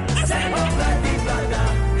 say obla-dee, obla-da.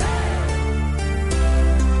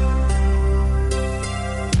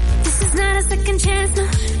 This is not a second chance,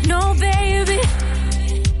 no, baby.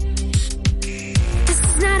 This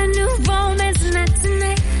is not a new romance, not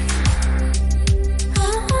tonight.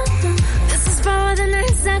 This is for the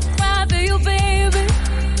nights I cry for you, baby.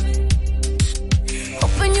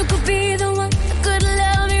 Hoping you could be the one that could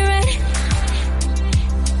love me right.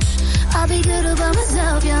 I'll be good about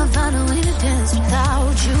myself, yeah, I'll find a way to dance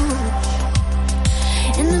without you.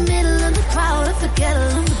 In the middle of the crowd, I forget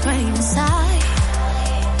all of the pain inside.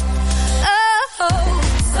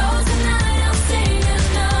 So tonight I'll sing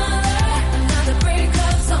another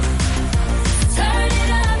breakup song. Turn it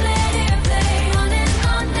up, let it play on and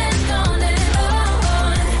on and on and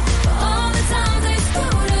on. For all the times they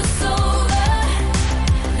screwed us over,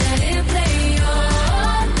 let it play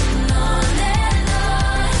on and on and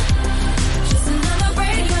on. Just another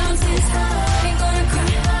breakup since I ain't gonna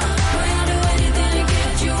cry. Boy, I'll do anything to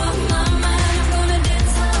get you off my mind. I'm gonna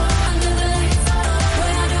dance under the lights.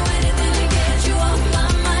 Boy, I'll do anything to get you off my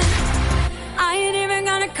mind. I ain't even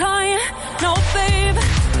gonna call you, no babe.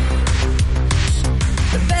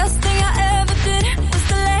 The best thing I ever did was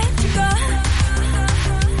to let you go.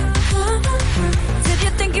 Did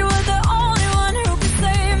you think you were the only one who could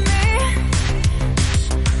save me?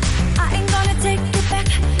 I ain't gonna take it back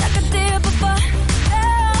like I did before.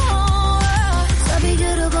 So be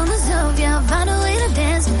good about myself, yeah, I'll find a way to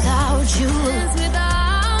dance without you.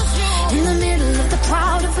 In the middle of the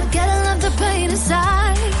crowd, I forget all of the pain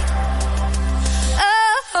inside.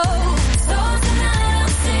 So tonight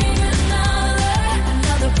I'll sing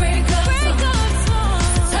another breakup song.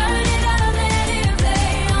 Turn it up, let it play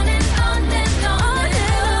on and on and on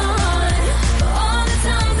and on. For all the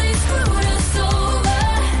times they screwed us over,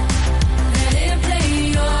 let it play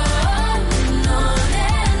on and on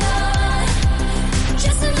and on.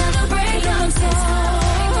 Just another breakup song.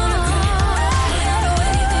 Ain't gonna cry. I'll do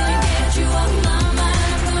anything to get you off my mind.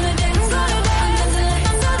 I'm gonna dance under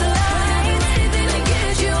the lights. Anything to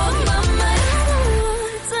get you off my mind.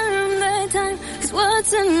 Turn back time, 'cause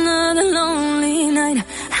what's another lonely night?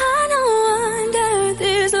 I know under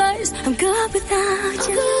these lights I'm good without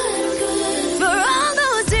you. For all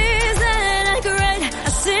those tears that I cried, I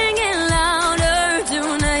sing it louder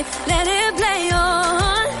tonight. Let it play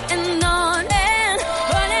on and on and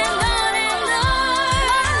on and on and on.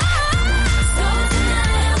 So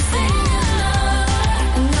tonight I'll sing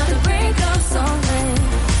another breakup song.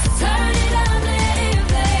 Turn it up, let it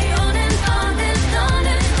play on and on and on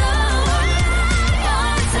and on.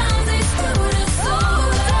 All the times they screwed us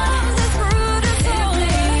over, let it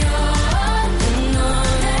play on and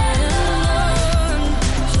on and on.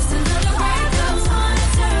 Just another breakup song.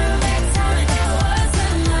 Turn back time. It was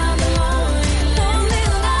another lonely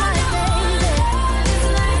night, baby. This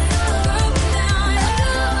life broke down.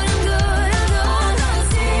 I'm good. Those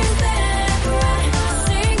tears that I cried,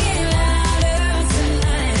 sing it louder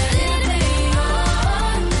tonight. Let it play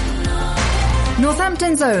on and on.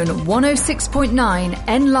 Northampton's own 106.9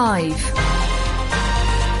 N Live.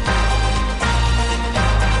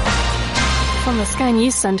 From the Sky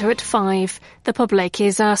News Centre at 5, the public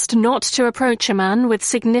is asked not to approach a man with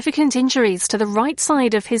significant injuries to the right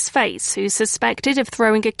side of his face who's suspected of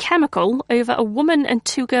throwing a chemical over a woman and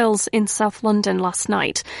two girls in South London last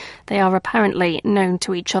night. They are apparently known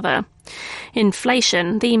to each other.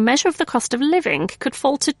 Inflation, the measure of the cost of living, could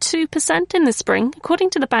fall to 2% in the spring, according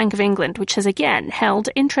to the Bank of England, which has again held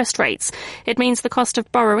interest rates. It means the cost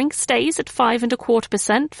of borrowing stays at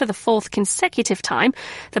 5.25% for the fourth consecutive time.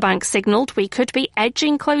 The bank signalled we could be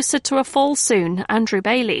edging closer to a fall soon. Andrew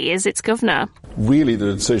Bailey is its governor. Really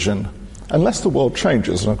the decision, unless the world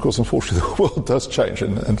changes, and of course unfortunately the world does change,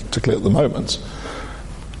 and particularly at the moment,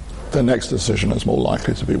 the next decision is more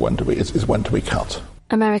likely to be when do we cut.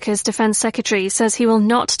 America's defense secretary says he will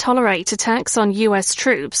not tolerate attacks on US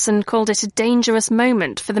troops and called it a dangerous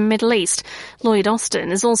moment for the Middle East. Lloyd Austin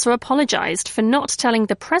has also apologised for not telling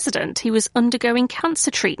the president he was undergoing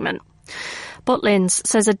cancer treatment. Butlins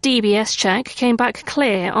says a DBS check came back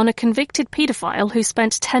clear on a convicted paedophile who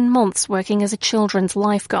spent 10 months working as a children's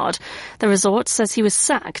lifeguard. The resort says he was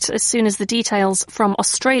sacked as soon as the details from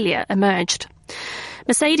Australia emerged.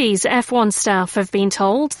 Mercedes F1 staff have been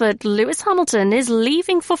told that Lewis Hamilton is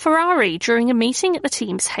leaving for Ferrari during a meeting at the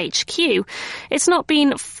team's HQ. It's not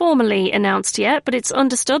been formally announced yet, but it's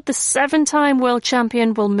understood the 7-time world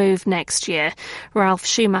champion will move next year. Ralf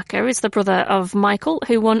Schumacher is the brother of Michael,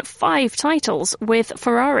 who won 5 titles with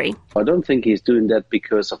Ferrari. I don't think he's doing that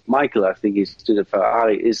because of Michael. I think he's doing it.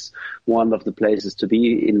 Ferrari is one of the places to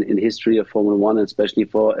be in history of Formula One, and especially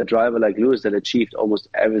for a driver like Lewis that achieved almost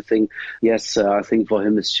everything. Yes, I think for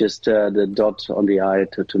him it's just the dot on the I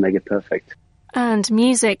to make it perfect. And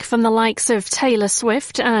music from the likes of Taylor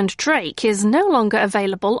Swift and Drake is no longer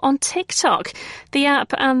available on TikTok. The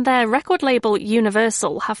app and their record label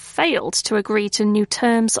Universal have failed to agree to new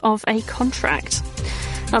terms of a contract.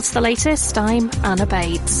 That's the latest. I'm Anna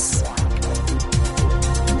Bates.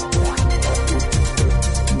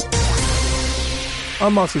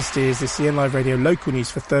 I'm Martin Steers. This is the NLive Radio local news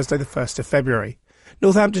for Thursday the 1st of February.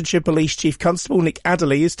 Northamptonshire Police Chief Constable Nick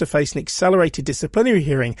Adderley is to face an accelerated disciplinary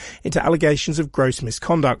hearing into allegations of gross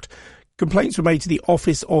misconduct. Complaints were made to the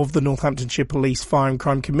Office of the Northamptonshire Police Fire and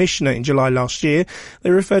Crime Commissioner in July last year. They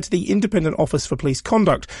refer to the Independent Office for Police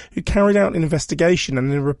Conduct, who carried out an investigation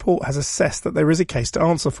and in a report has assessed that there is a case to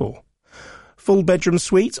answer for. Full bedroom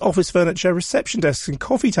suites, office furniture, reception desks and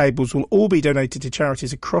coffee tables will all be donated to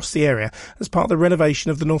charities across the area as part of the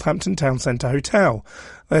renovation of the Northampton Town Centre Hotel.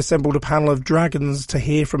 They assembled a panel of dragons to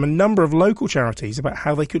hear from a number of local charities about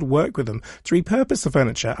how they could work with them to repurpose the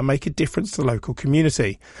furniture and make a difference to the local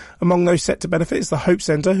community. Among those set to benefit is the Hope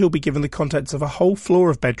Centre, who will be given the contents of a whole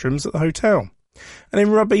floor of bedrooms at the hotel. And in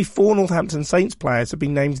rugby, 4 Northampton Saints players have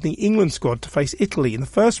been named in the England squad to face Italy in the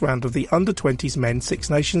first round of the Under-20s Men's Six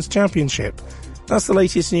Nations Championship. That's the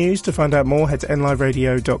latest news. To find out more, head to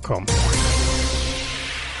nliveradio.com.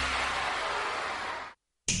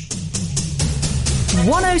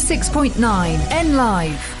 106.9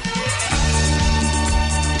 NLive.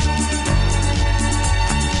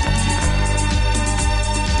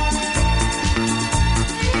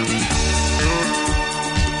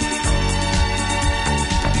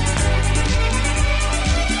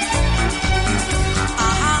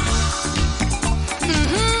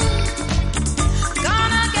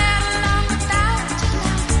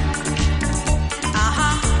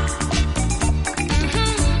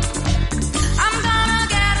 I'm gonna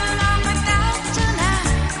get along without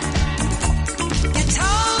tonight.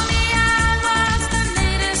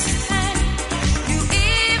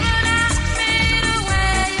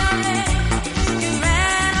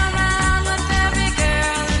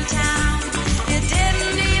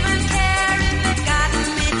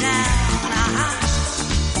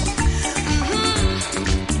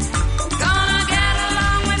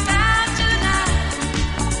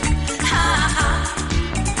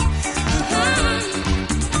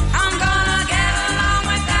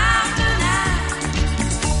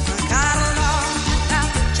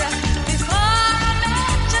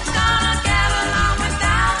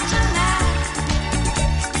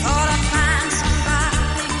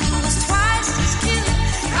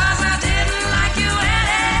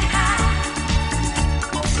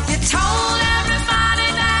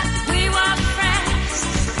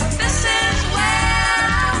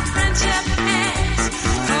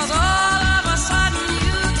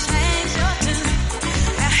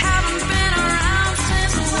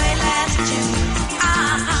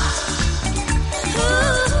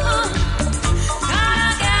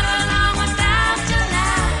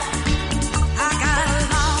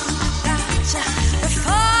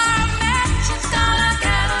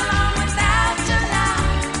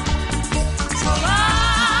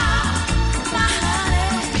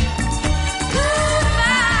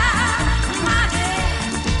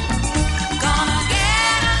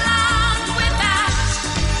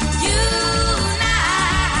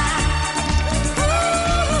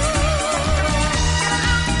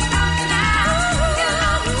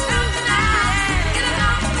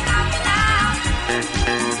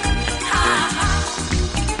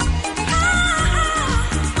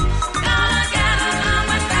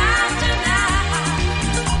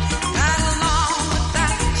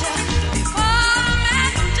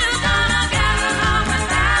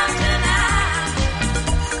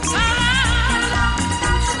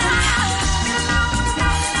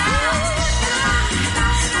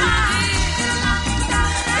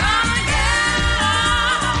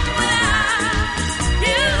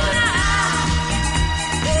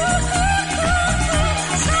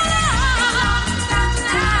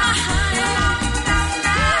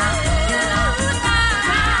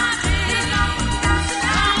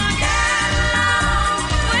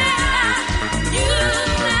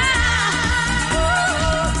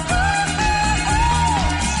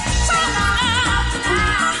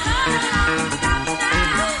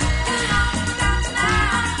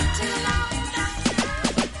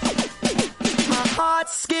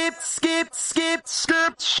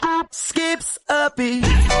 skips a beat.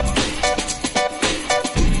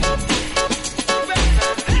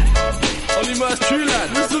 Only Merce True Lad,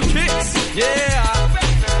 Whistle Kicks, yeah.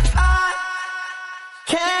 I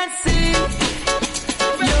can't see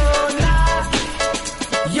you're not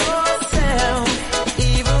yourself,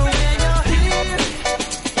 even when you're here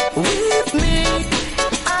with me.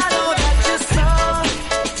 I know that you're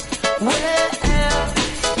somewhere else.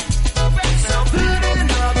 So put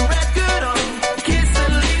another record on, kiss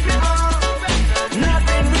and leave me on.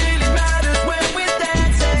 Nothing really matters when we're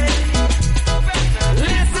dancing.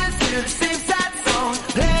 Listen to the same sad song,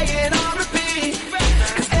 playing on repeat.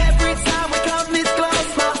 'Cause every time we come this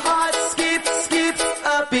close, my heart skips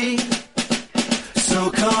a beat. So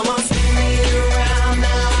come on, spin me around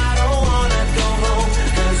now, I don't wanna go home.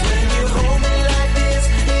 'Cause when you hold me like this,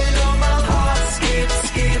 you know my heart skips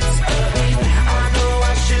a beat. I know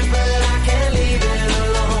I should, but I can't leave it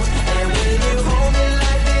alone. And when you hold me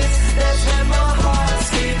like this, that's when my heart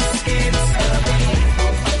skips a beat.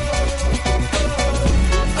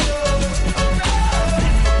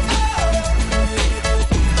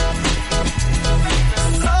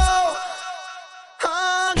 So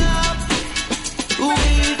hung up, we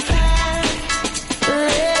can't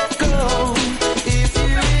let go. If you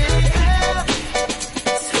really have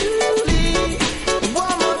to leave,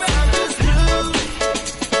 one more time just move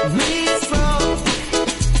me slow.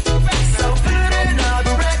 So put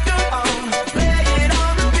another record on, play it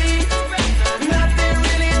on repeat. Nothing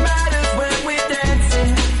really matters when we're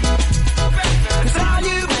dancing. 'Cause all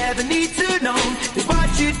you ever need to know is what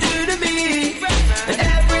you do to me. And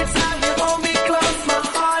every time you hold me close, my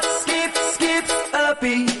heart skips a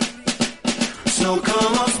beat. So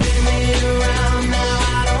come on, spin me around now,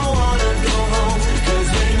 I don't wanna go home. 'Cause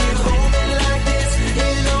when you hold me like this, you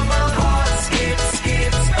know my heart skips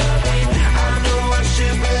a beat. I know I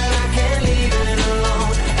should, but I can't leave it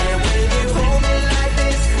alone. And when you hold me like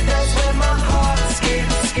this, that's when my heart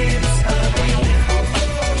skips a beat.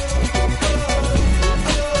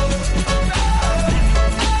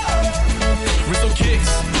 Whistle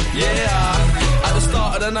Kicks, yeah. At the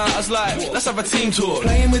start of the night, I was like, let's have a team talk.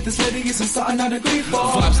 Playing with this lady isn't something I'd agree for.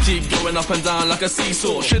 Vibes keep going up and down like a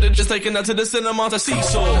seesaw. Should've just taken her to the cinema to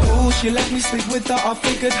seesaw. Ooh, she let me sleep with her. I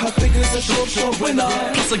figured her figure's a short winner.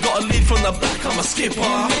 Plus I got a lead from the back, I'm a skipper.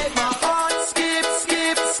 Make my heart skip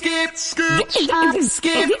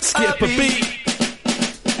Skip a beat.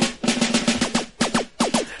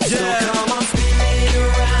 So come on, spin me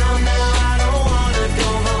around now, I don't wanna go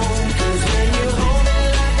home. 'Cause when you hold me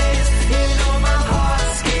like this, you know my heart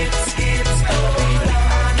skips a beat.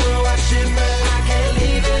 I know I should, but I can't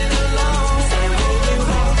leave it alone. And when you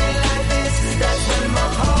hold me like this, that's when my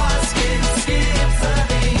heart skips a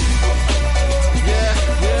beat. Yeah.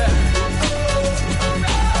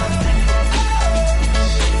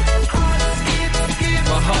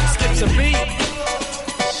 My heart skips a beat.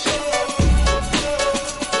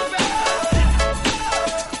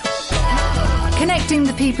 Connecting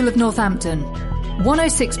the people of Northampton.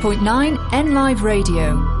 106.9 N Live Radio.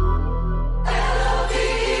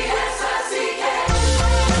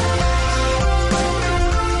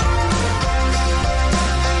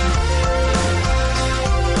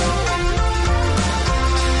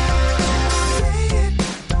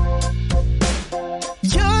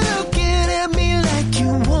 You're looking at me like you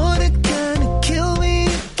wanna kinda kill me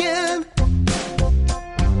again.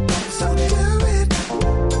 So do it.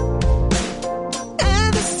 And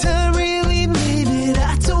this time really mean it.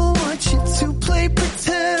 I don't want you to play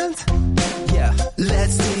pretend.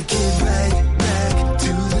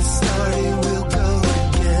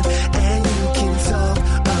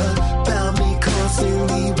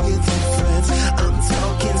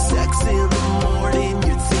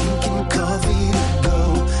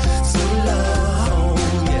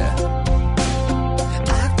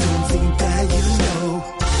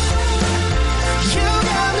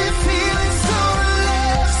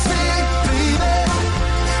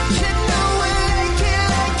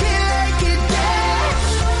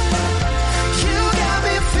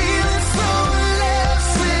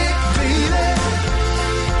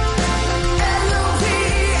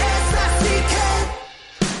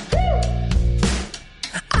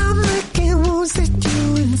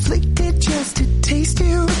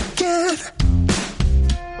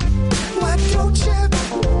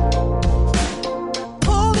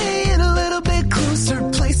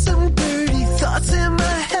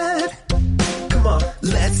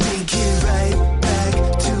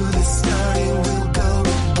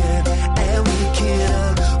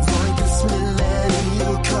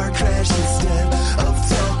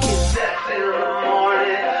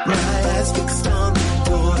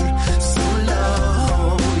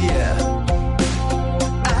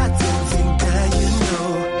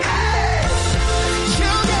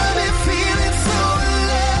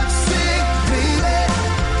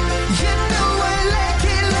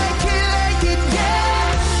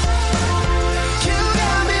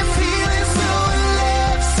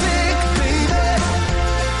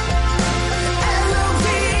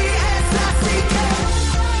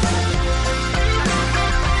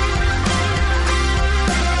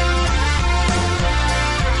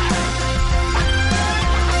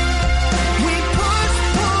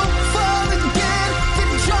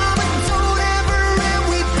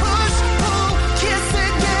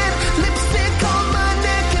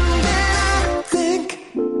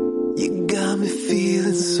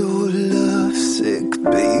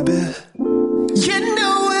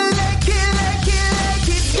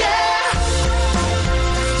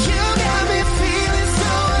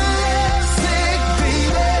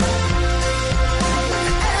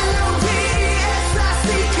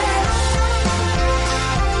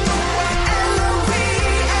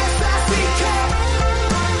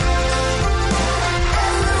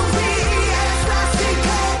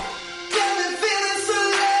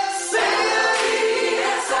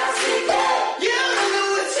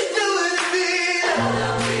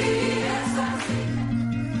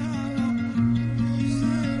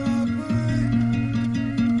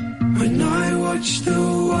 watch the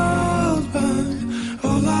world burn,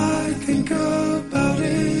 all I think about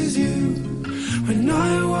is you. When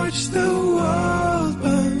I watch the world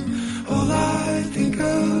burn, all I think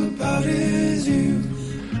about is you.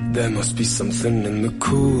 There must be something in the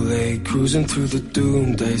Kool-Aid, cruising through the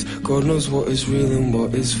doom days. God knows what is real and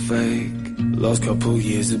what is fake. Last couple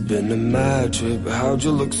years have been a mad trip. How'd you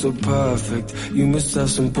look so perfect? You must have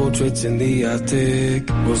some portraits in the attic.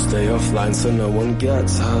 We'll stay offline so no one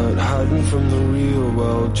gets hurt, hiding from the real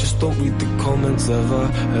world. Just don't read the comments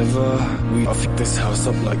ever, ever. We fucked this house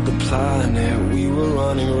up like the planet. We were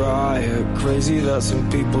running riot. Crazy that some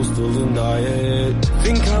people still deny it.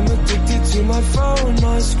 Think I'm addicted to my phone.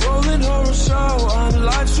 I'm scrolling horror show. I'm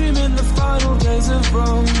live streaming the final days of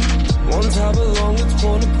Rome. One tab along, it's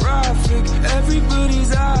pornographic.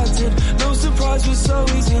 Everybody's acted. No surprise, we're so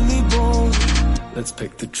easily bored. Let's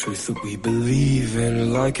pick the truth that we believe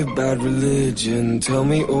in, like a bad religion. Tell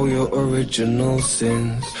me all your original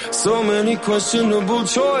sins. So many questionable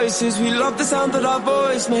choices. We love the sound that our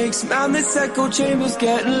voice makes. Man, this echo chamber's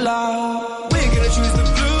getting loud. We're gonna choose the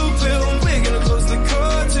blue pill. We're gonna close the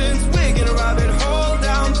curtains. We're gonna rabbit hole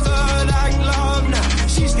down third act love now.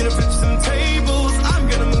 She's gonna flip some tables. I'm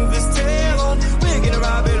gonna move this tail on. We're gonna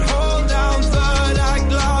rabbit hole down third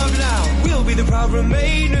act love now. We'll be the proud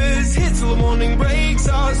remainers. Hit till the morning breaks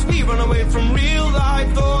us. We run away from real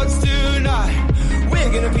life thoughts tonight.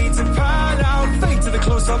 We're gonna beat to pan out. Fake to the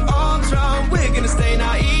close-up arms round. We're gonna stay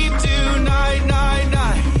naive tonight, night,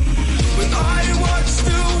 night. When I watch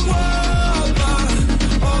the world burn,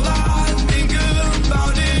 all I think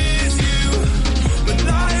about is you. When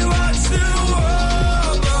I watch the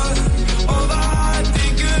world burn, all I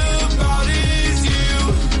think about is you.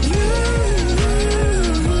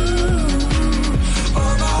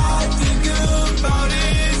 All I think about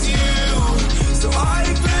is you. So I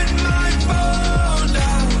put my phone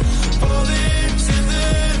down, fall into the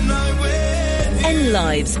night with you.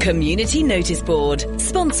 NLive's Community Notice Board,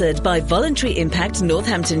 sponsored by Voluntary Impact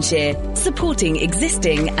Northamptonshire, supporting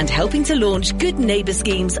existing and helping to launch good neighbour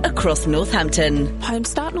schemes across Northampton.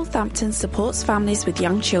 Homestart Northampton supports families with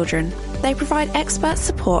young children. They provide expert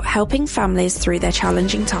support helping families through their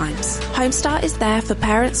challenging times. Homestart is there for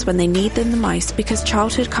parents when they need them the most because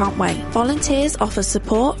childhood can't wait. Volunteers offer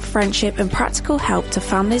support, friendship and practical help to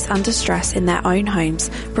families under stress in their own homes,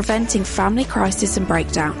 preventing family crisis and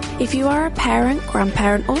breakdown. If you are a parent,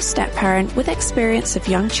 grandparent or step-parent with experience of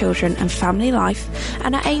young children and family life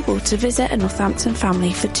and are able to visit a Northampton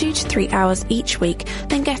family for 2 to 3 hours each week,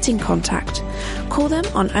 then get in contact. Call them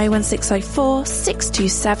on 01604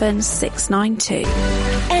 627 692.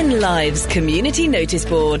 NLive's Community Notice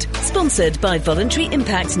Board, sponsored by Voluntary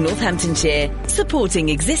Impact Northamptonshire, supporting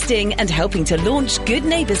existing and helping to launch good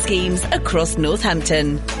neighbour schemes across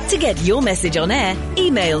Northampton. To get your message on air,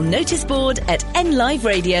 email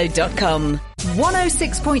noticeboard@nliveradio.com.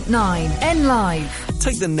 106.9 NLive.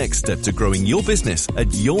 Take the next step to growing your business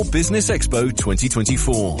at Your Business Expo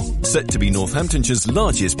 2024. Set to be Northamptonshire's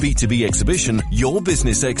largest B2B exhibition, Your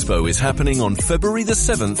Business Expo is happening on February the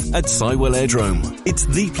 7th at Sywell Airdrome. It's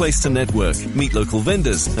the place to network, meet local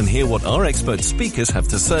vendors and hear what our expert speakers have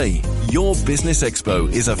to say. Your Business Expo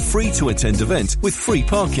is a free-to-attend event with free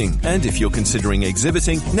parking. And if you're considering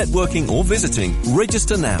exhibiting, networking or visiting,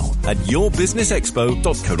 register now at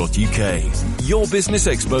yourbusinessexpo.co.uk. Your Business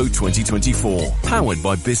Expo 2024, powered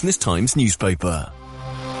by Business Times newspaper.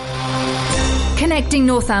 Connecting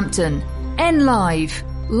Northampton. NLive.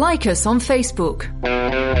 Like us on Facebook.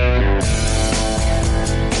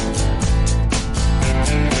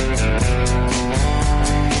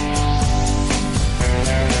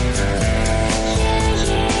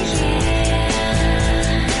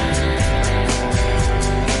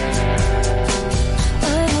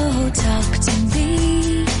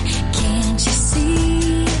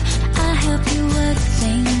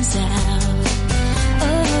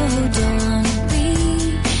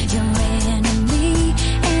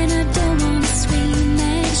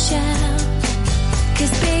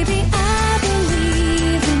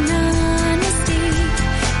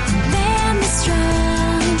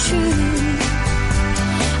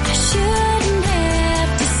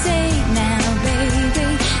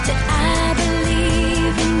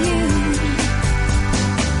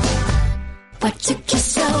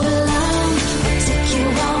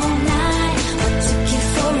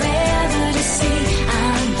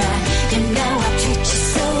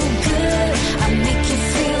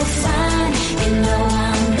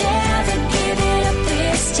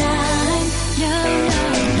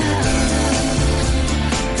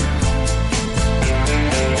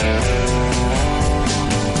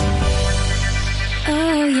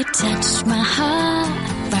 touched my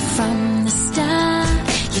heart right from the start.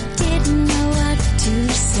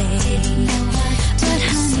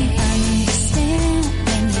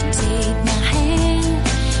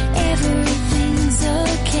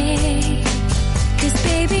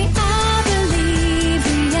 I believe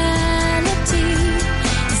reality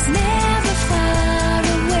is never far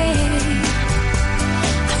away.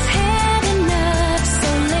 I've had enough, so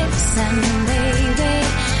listen, baby.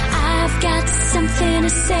 I've got something to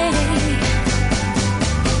say.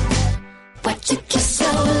 What took you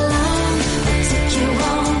so long? What took you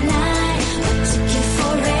all night? What took you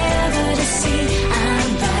forever to see I'm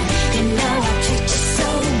right? You know I treat you so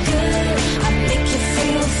good. I make you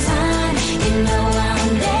feel fine. You know I'll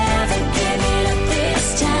never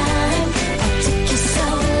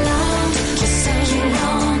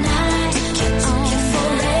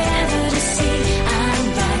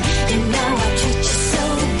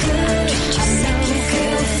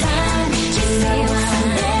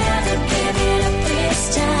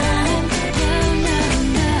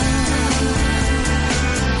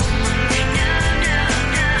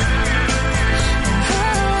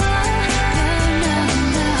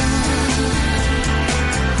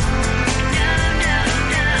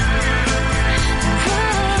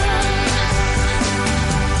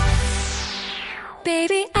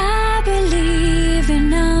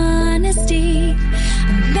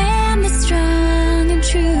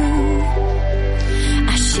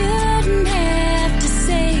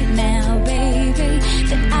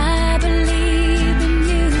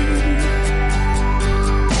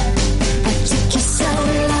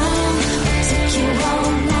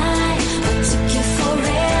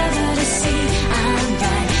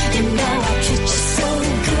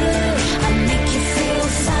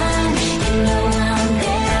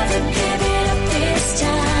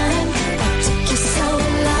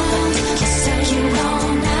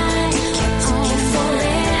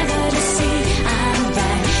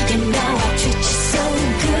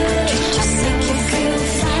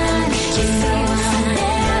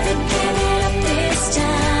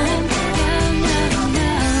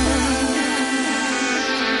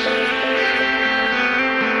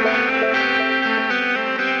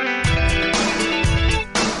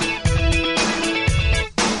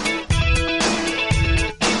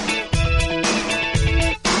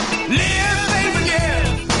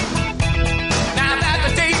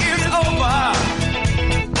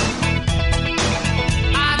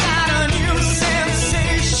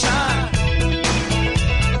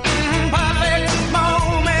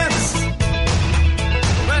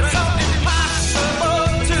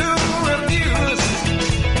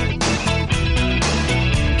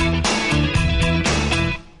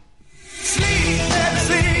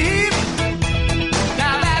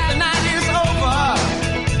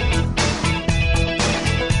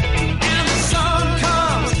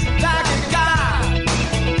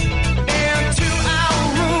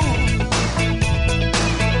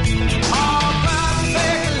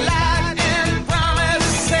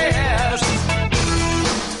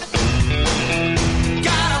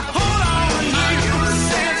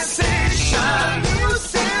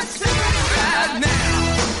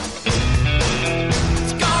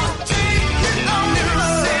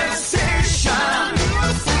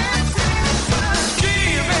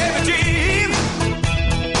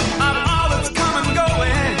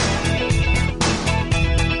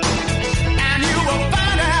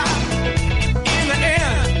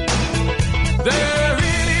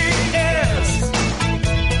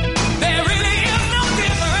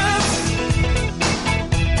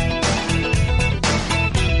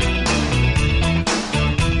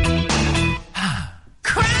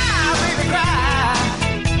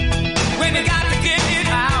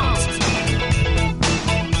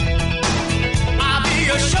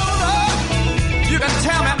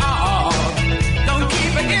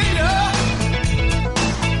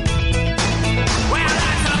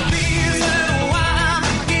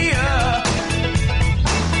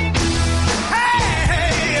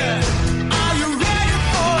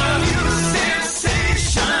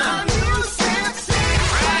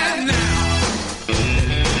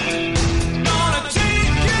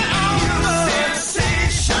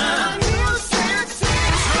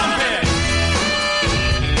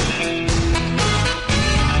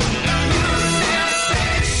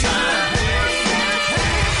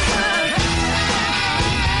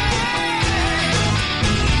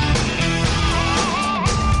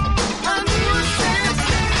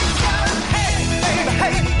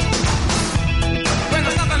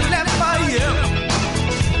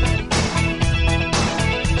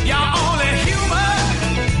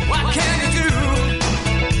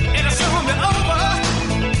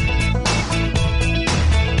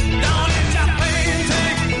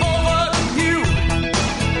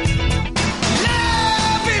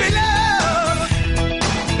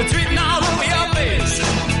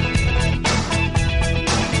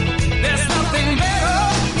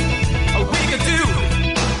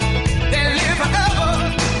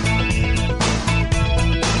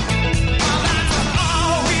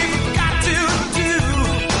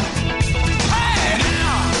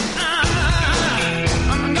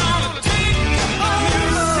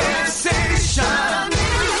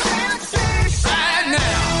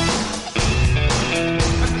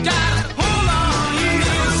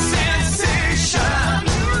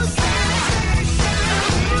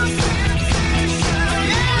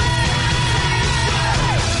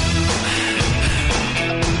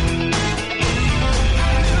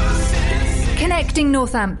Connecting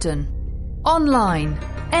Northampton. Online.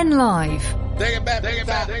 NLive. Take it back, take it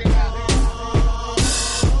back, take it back.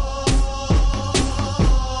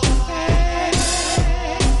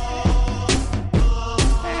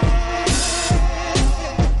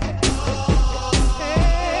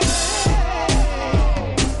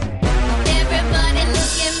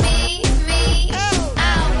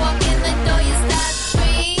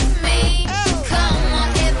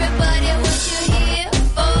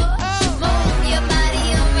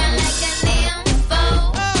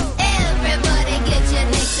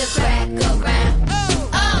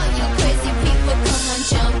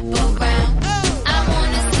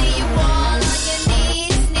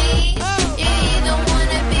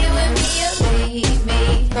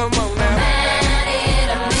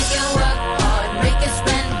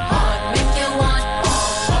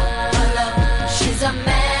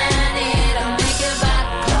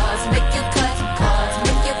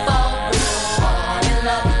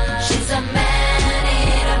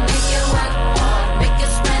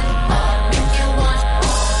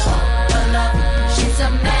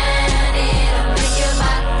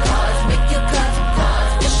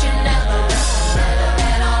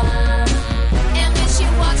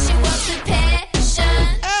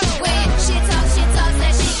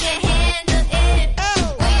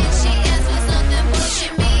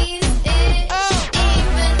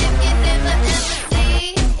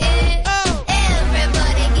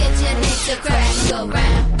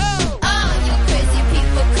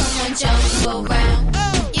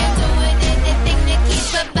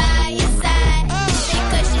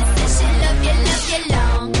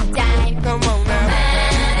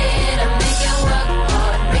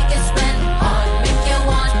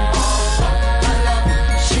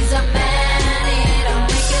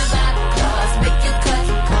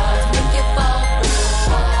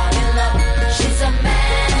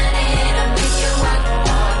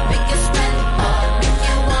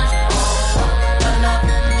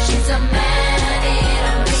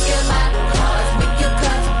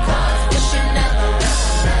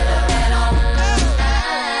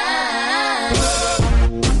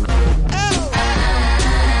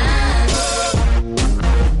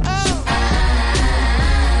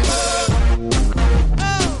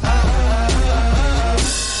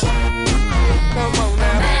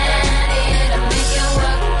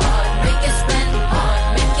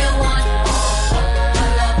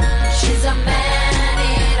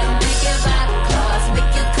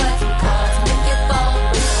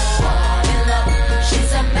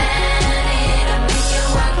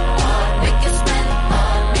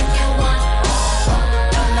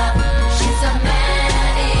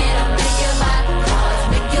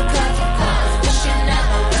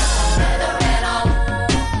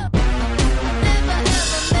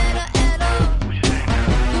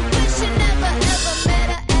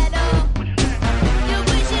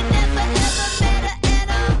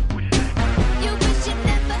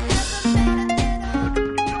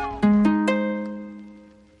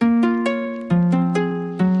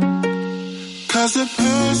 Cause the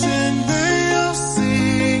person they all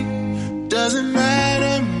see doesn't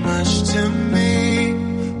matter much to me.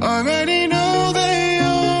 Already know they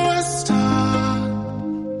are a star,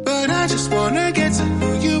 but I just wanna get to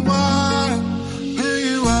who you are, who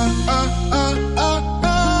you are.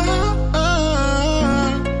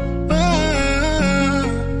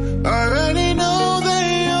 Already know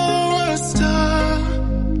they are a star,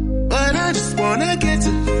 but I just wanna get to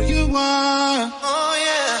who you are. Oh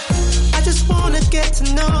yeah, I just wanna get to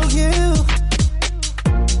know you,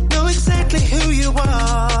 know exactly who you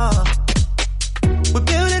are. We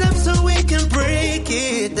build it up so we can break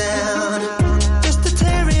it down, just to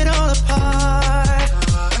tear it all apart.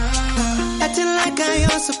 Acting like I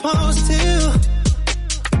am supposed to,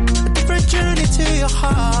 a different journey to your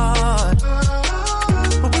heart.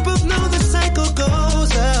 But we both know the cycle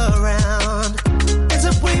goes around, ends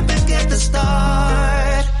up way back at the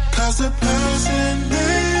start. Cause the person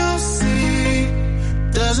they all see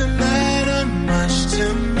doesn't matter much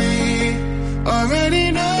to me.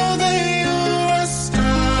 Already know they are a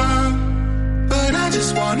star, but I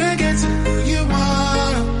just wanna get to who you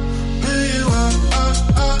are, who you are.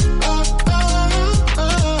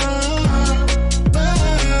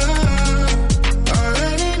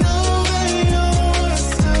 Already know they are a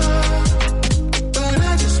star, but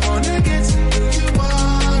I just wanna get to who you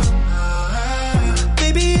are.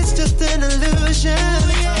 Maybe it's just an illusion,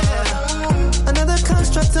 another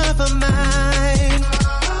construct of a mind.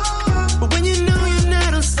 But when you know you're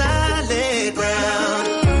not on solid ground,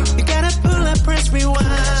 you gotta pull up, press rewind.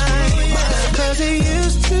 Cause it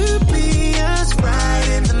used to be us right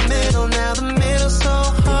in the middle, now the middle's so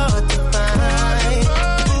hard to find.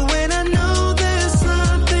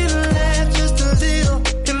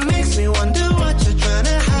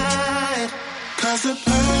 'Cause the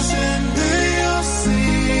person that you'll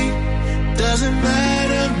see doesn't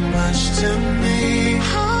matter much to me.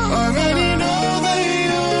 Already know that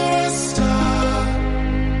you're a star,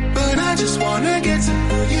 but I just wanna get to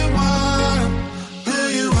who you are, who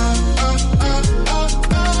you are.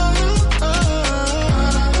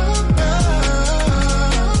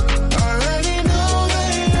 Already know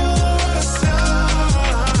that you're a star,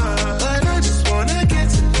 but I just wanna get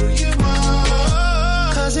to who you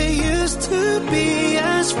are. 'Cause it used to be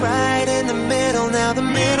us right in the middle, now the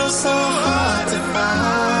middle's so hard to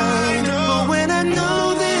find. But when I know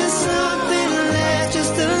there's something left,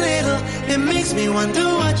 just a little, it makes me wonder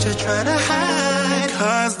what you're trying to hide.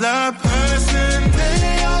 'Cause the person that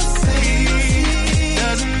you'll see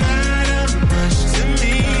doesn't matter much to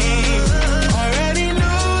me. Already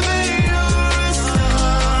know that you're a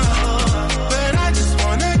star, but I just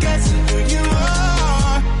wanna get to who you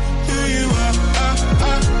are, who you are.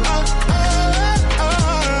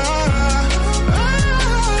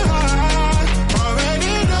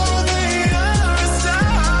 Already know that you're a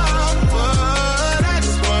star, but I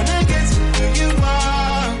just wanna get to who you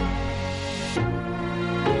are.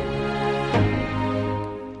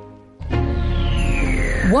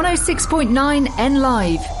 106.9 N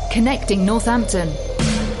Live, connecting Northampton.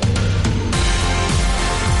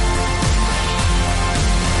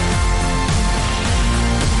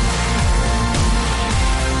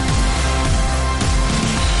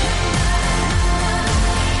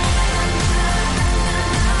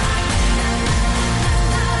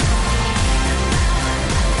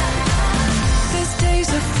 These days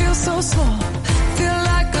I feel so small, feel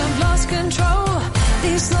like I've lost control.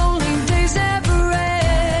 These lonely days never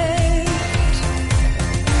end.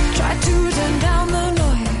 Try to turn down the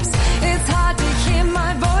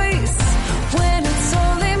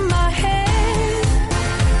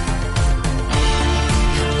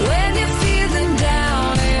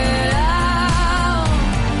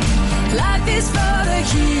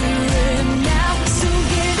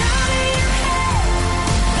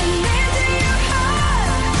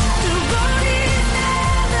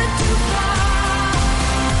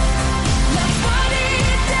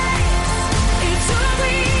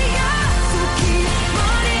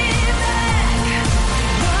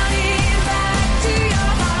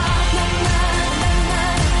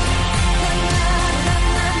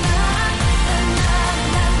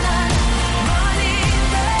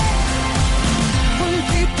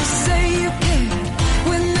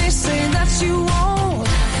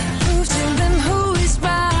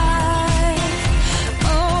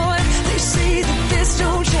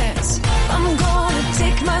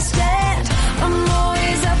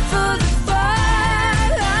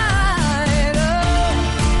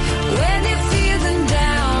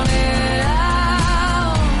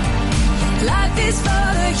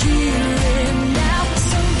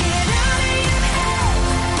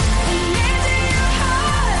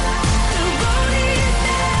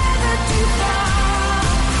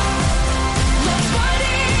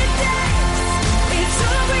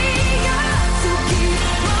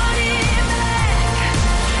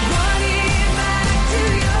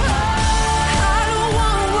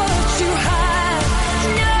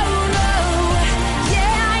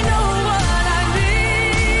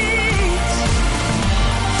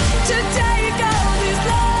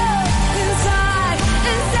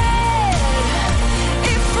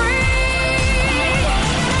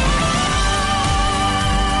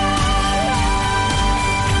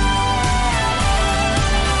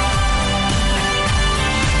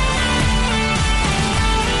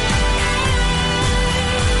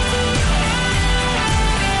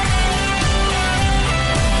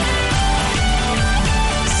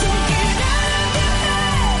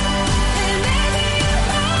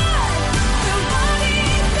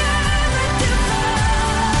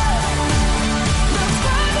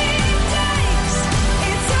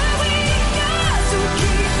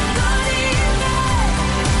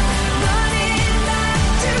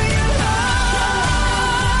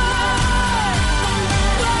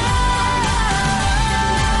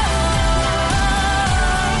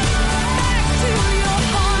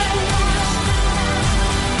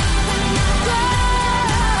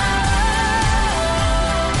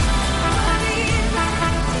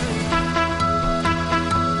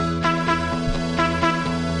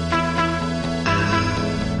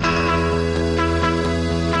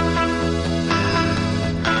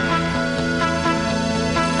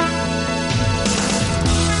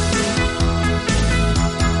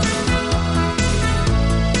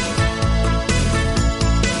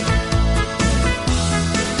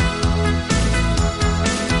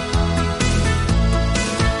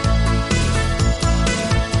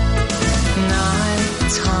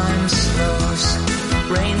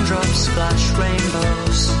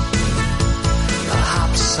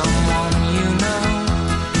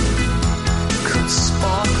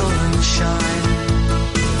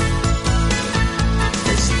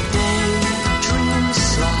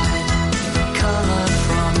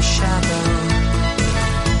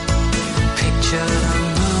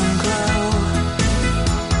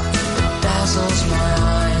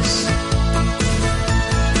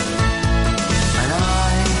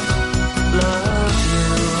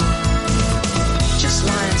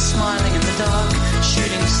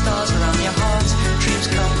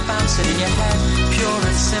your head, pure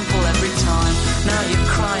and simple every time. Now you're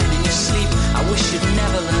crying in your sleep. I wish you'd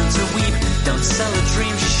never learn to weep. Don't sell the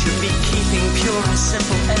dreams you should be keeping, pure and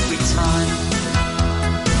simple every time.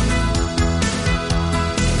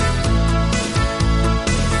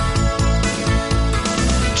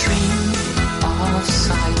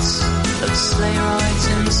 Sights of sleigh rides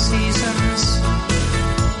and seasons,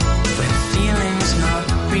 where feelings, not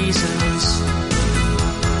reasons,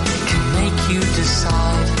 can make you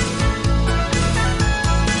decide.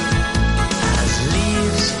 As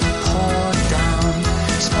leaves pour down,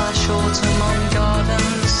 splash autumn on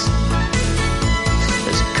gardens,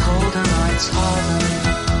 as colder nights harden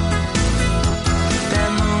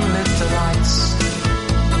their moonlit delights.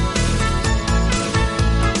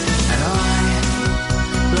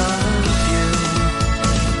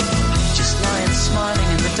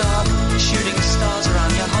 Smiling in the dark, shooting stars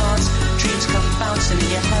around your heart. Dreams come bouncing in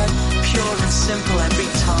your head, pure and simple every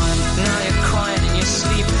time. Now you're crying in your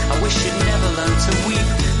sleep. I wish you'd never learn to weep.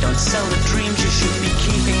 Don't sell the dreams you should be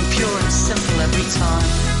keeping, pure and simple every time.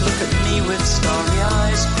 Look at me with starry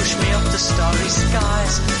eyes, push me up to starry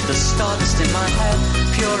skies. The stardust in my head,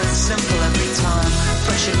 pure and simple every time.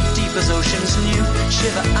 Fresh and deep as oceans new,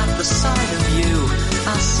 shiver at the sight of you.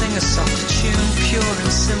 I'll sing a softer tune, pure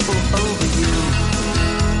and simple over you.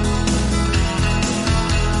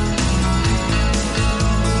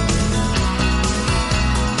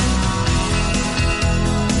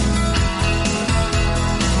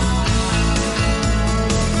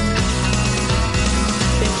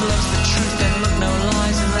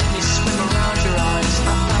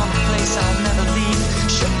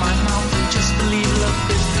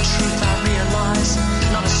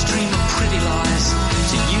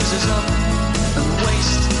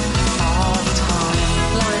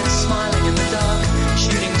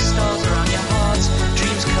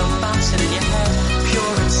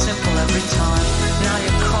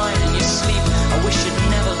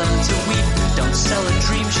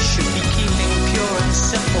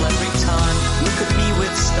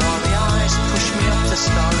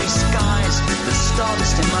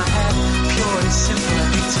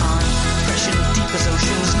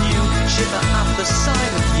 The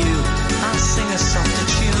side of you, I'll sing a softer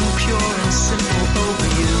tune, pure and simple over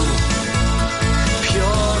you.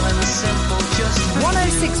 Pure and simple, just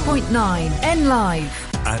 106.9 N Live.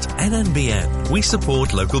 At NNBN, we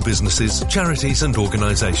support local businesses, charities and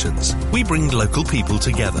organisations. We bring local people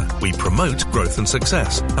together. We promote growth and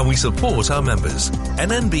success, and we support our members.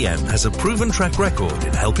 NNBN has a proven track record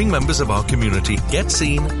in helping members of our community get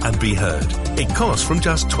seen and be heard. It costs from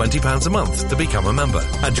just £20 a month to become a member,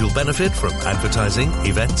 and you'll benefit from advertising,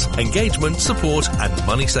 events, engagement, support and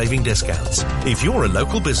money-saving discounts. If you're a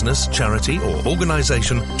local business, charity or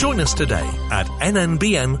organisation, join us today at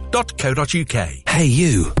nnbn.co.uk. Hey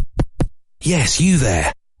you. Yes, you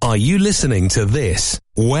there. Are you listening to this?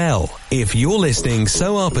 Well, if you're listening,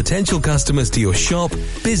 so are potential customers to your shop,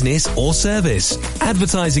 business or service.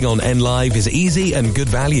 Advertising on NLive is easy and good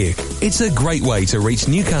value. It's a great way to reach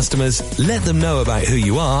new customers, let them know about who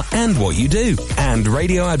you are and what you do. And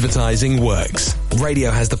radio advertising works.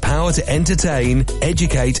 Radio has the power to entertain,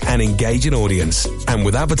 educate and engage an audience. And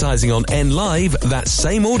with advertising on NLive, that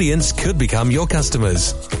same audience could become your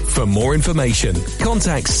customers. For more information,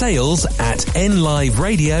 contact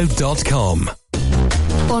sales@nliveradio.com.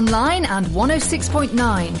 Online and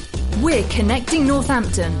 106.9. We're connecting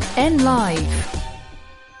Northampton. N Live.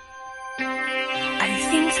 I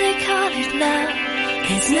think they call it love.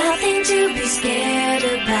 It's nothing to be scared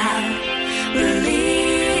about.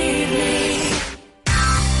 Believe me.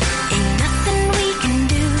 Ain't nothing we can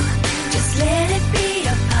do. Just let it be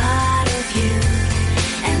a part of you.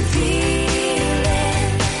 And feel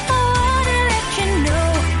it. I wanna let you know.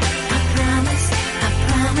 I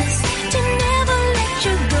promise to never let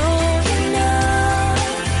you go.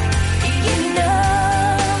 You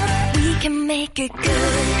know, we can make it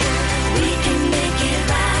good. We can make it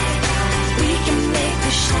right. We can make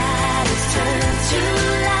the shadows turn to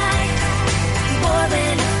light. Boy,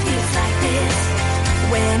 when it feels like this,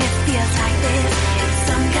 it's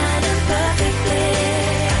some kind of perfect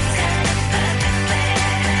bliss.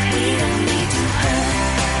 We don't need to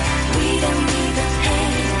hurt. We don't need the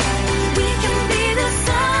pain. We can be the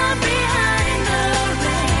sun behind the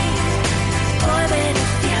rain. Boy, when it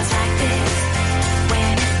feels like this,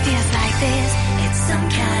 it's some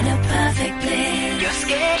kind of perfect bliss. You're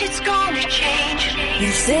scared it's gonna change.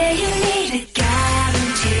 You say you need a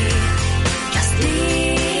guarantee. Just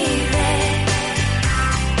leave it.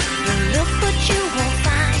 But look what you will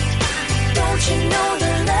find. Don't you know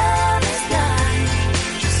the love is blind?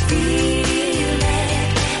 Just feel it.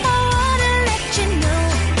 I wanna let you know.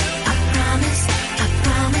 I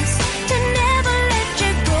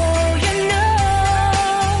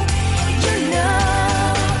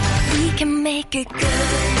it good.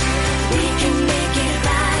 We can make it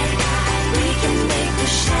right. We can make the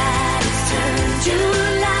shadows turn to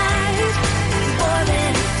light. Or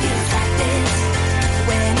when it feels like this,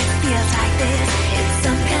 when it feels like this, it's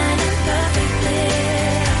some kind of perfect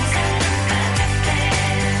bliss.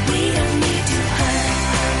 We don't need to hurt.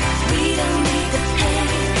 We don't need the pain.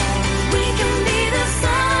 We can be the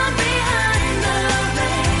sun behind the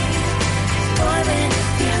rain. Or when it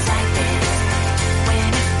feels like this, when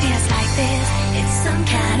it feels like this, it's some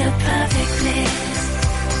kind of perfect bliss.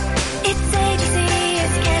 It's ADC,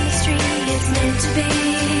 it's chemistry, it's meant to be.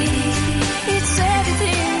 It's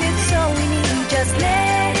everything, it's all we need, just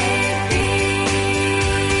let it be.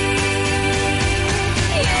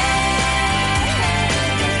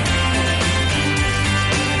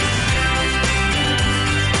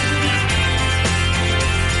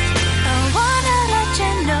 I wanna let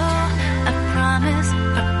you know, I promise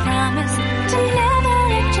to never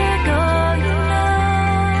let you go,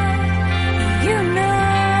 you know.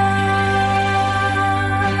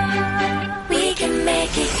 We can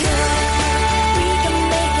make it good, we can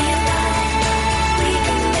make it right, we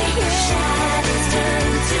can make the shadows turn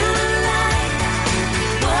to light.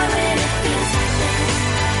 Boy, when it feels like this,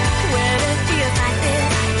 when it feels like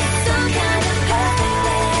this, it's some kind of perfect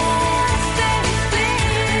bliss, baby.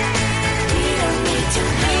 We don't need to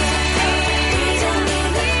hurt, we don't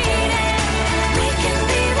need the pain. We can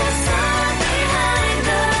be the sun behind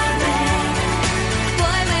the rain.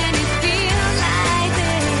 Boy, when it feels like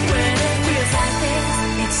this, when it feels like this,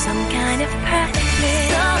 it's some kind of perfect bliss,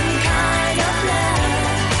 some kind of love,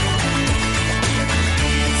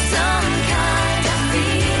 some kind of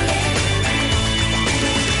feeling,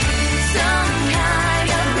 some kind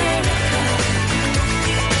of miracle.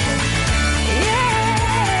 Yeah,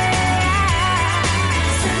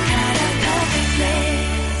 some kind of perfect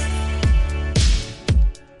bliss.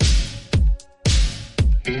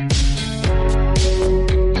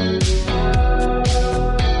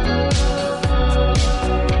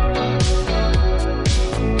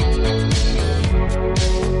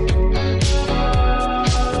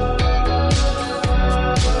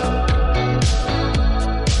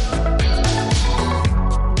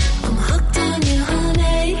 I'm hooked on you,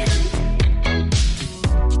 honey.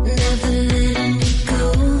 Never letting you go.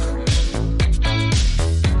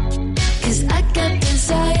 'Cause I got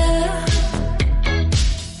desire.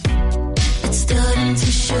 It's starting to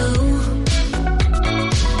show.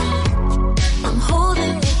 I'm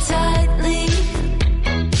holding you tightly,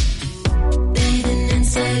 beating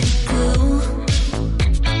inside you glow.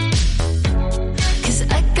 'Cause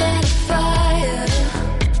I got a fire.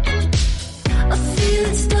 I feel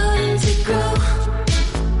it starting to grow.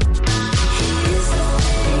 Here's the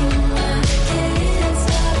thing, I can't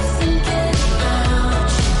stop thinking about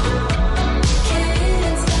you.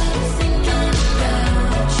 Can't stop thinking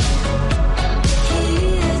about you.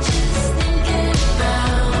 Here, just thinking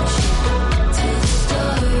about you till the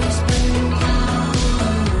stars burn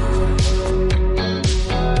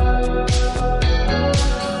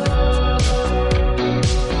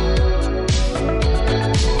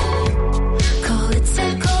Call it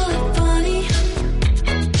sad, call it funny.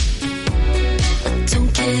 I don't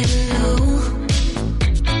care to know.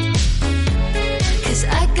 'Cause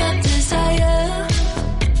I got desire,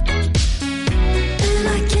 and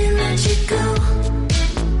I can't let you go.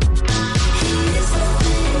 Here's the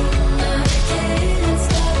thing, I can't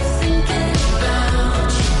stop thinking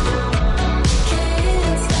about you.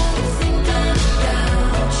 Can't stop thinking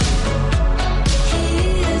about you.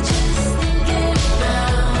 Here, just thinking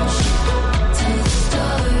about you till the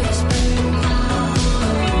stars burn blue.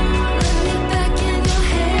 Let me back in your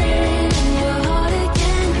head and your heart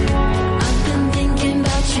again. I've been thinking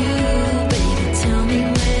about you, baby. Tell me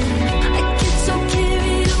when. I get so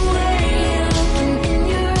carried away, looking in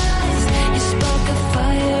your eyes. You spark a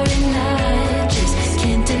fire and I just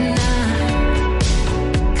can't deny.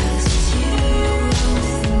 'Cause it's you I'm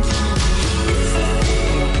thinking. Here's the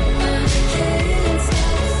thing, I can't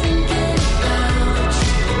stop thinking about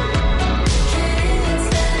you. Can't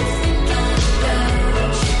stop thinking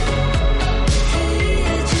about you.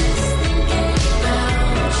 Here, just thinking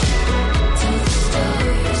about you till the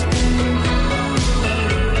stars burn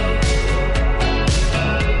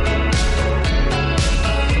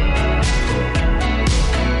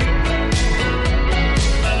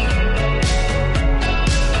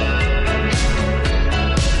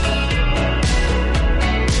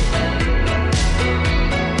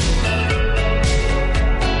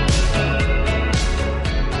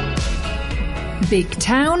Big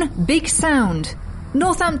town, big sound.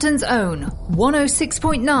 Northampton's own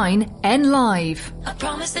 106.9 N Live. I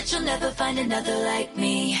promise that you'll never find another like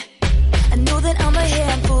me. I know that I'm a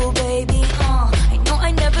handful, baby. I know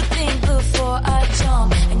I never think before I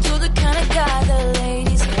jump, and you're the kind of guy the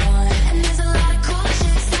ladies want. And there's a lot of cool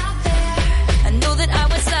chicks out there. I know that I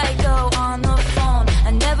was psycho on the phone.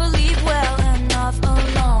 I never leave well enough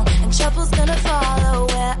alone, and trouble's gonna follow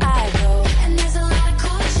where I go. And there's a lot of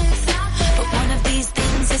cool chicks out there, but one of these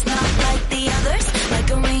things is not like the others. Like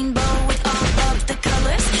a rainbow with all of the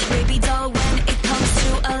colors. Baby doll, when it comes to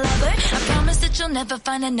a lover, I promise that you'll never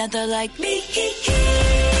find another like me.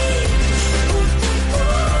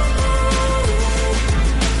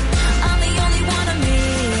 I'm the only one of me.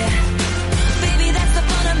 Baby, that's the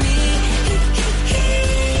fun of me.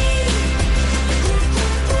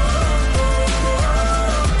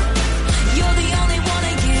 You're the only one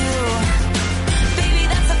of you. Baby,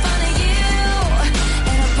 that's the fun of you.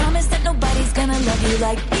 And I promise that nobody's gonna love you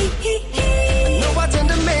like me. I know I tend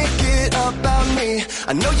to make it about me.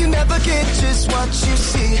 I know you never get just what you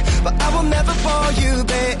see, but I will never fall you,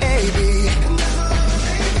 baby.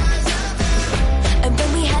 And when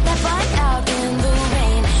we had that fight out in the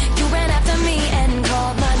rain, you ran after me and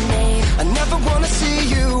called my name. I never wanna see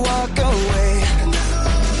you walk away.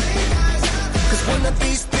 Cause one of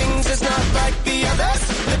these things is not like the others.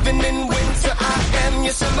 Living in winter, I am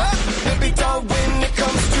your summer. Baby doll, when it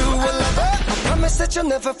comes to a lover, I promise that you'll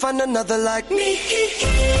never find another like me.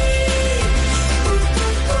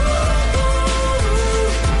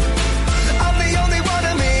 I'm the only one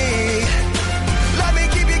of me. Let me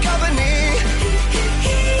keep you company.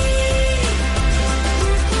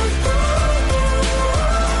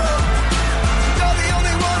 You're the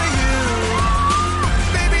only one of you.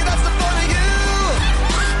 Baby, that's the fun of you.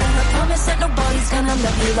 And I promise that nobody's gonna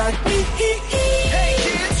love you like me. Hey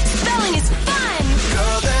kids, spelling is fun.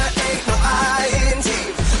 Girl, there ain't no I-N-T,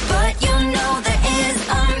 but you know there is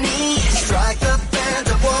a me. Strike the band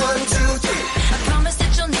of 1, 2, 3. I promise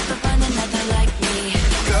that you'll never find another like me.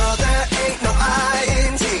 Girl, there ain't no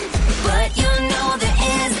I-N-T, but you know there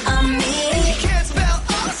is a me. You can't spell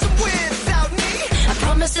awesome without me. I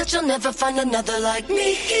promise that you'll never find another like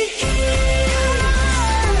me.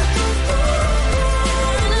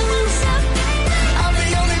 I'm the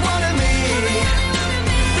only one of me.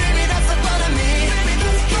 Baby, that's the fun of me.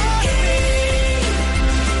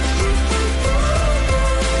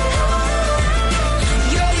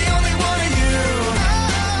 You're the only one of you.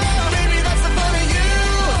 Baby, that's the fun of you.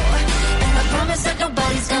 And I promise that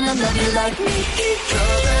nobody's gonna love you like me.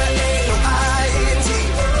 Girl, there ain't no I-N-T,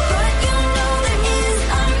 but you know there is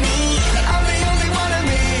a me. I'm the only one of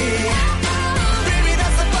me. Baby,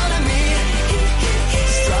 that's the fun of me.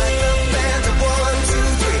 Strike the band of 1, 2,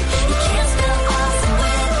 3. You can't spell awesome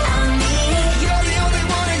without me. You're the only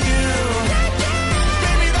one of you.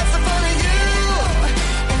 Baby, that's the fun of you.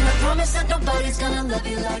 And I promise that nobody's gonna love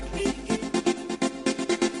you like me.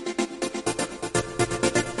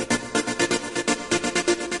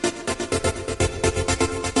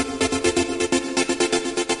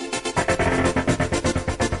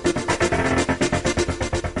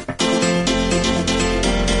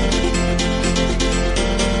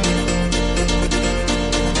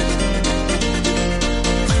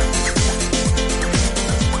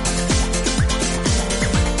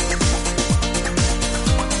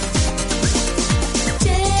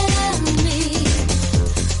 Did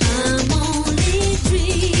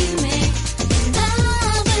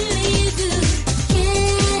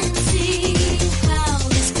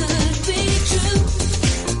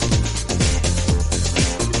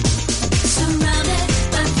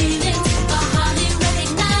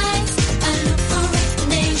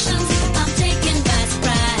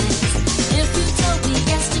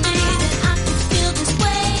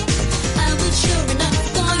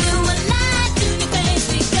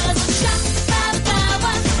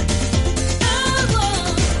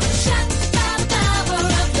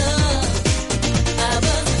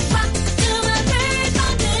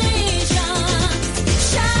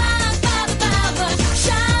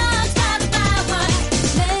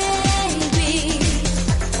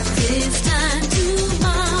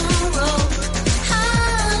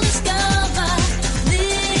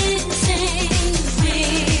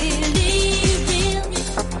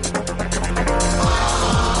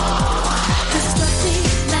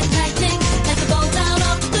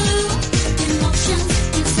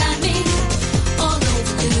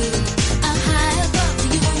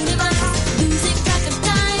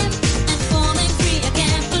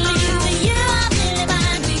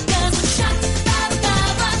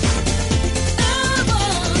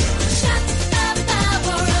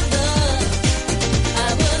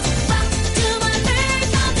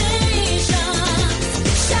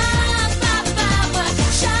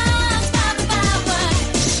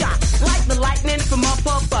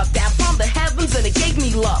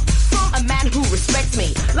love from a man who respects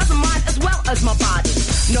me. Loves my mind as well as my body.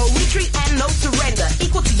 No retreat and no surrender.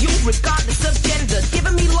 Equal to you regardless of gender.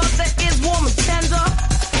 Giving me love that is warm and tender.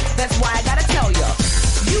 That's why I gotta tell ya,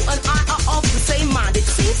 you and I are of the same mind. It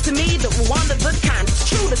seems to me that we're one of a kind. It's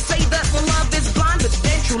true to say that love is blind, but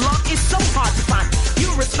then true love is so hard to find.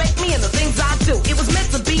 You respect me and the things I do. It was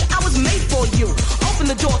meant to be, I was made for you. Open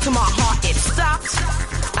the door to my heart, it stops,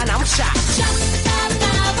 and I'm shocked.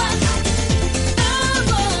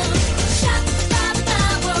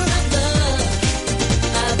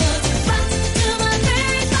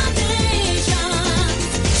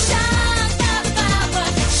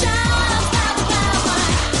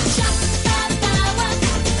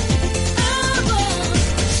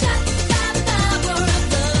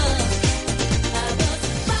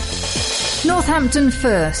 Northampton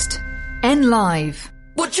first. N Live.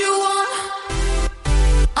 What you want?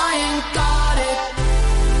 I ain't got it.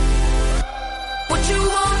 What you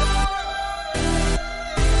want?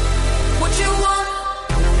 What you want?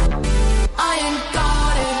 I ain't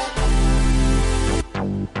got it.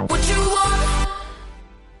 What you want?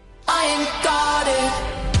 I ain't got it.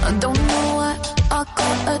 I don't know why I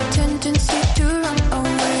got a tendency to run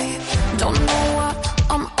away. Don't know why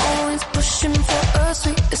I'm always pushing for a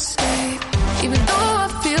sweet escape. Even though I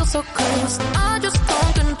feel so close, I just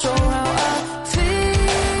can't control how I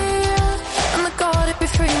feel. And I gotta be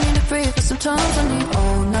free, need to breathe, but sometimes I need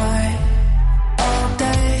all night, all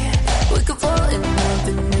day. We could fall in love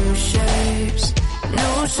in new shapes,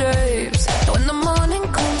 new shapes. When the morning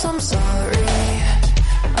comes, I'm sorry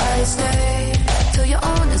I stayed till you're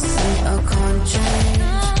honest and I can't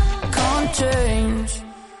change.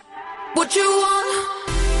 What you want?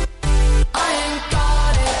 I ain't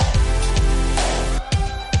got it.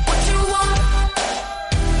 What you want?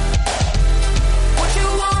 What you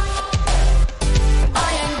want? I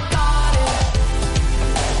ain't got it.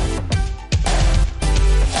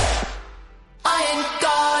 I ain't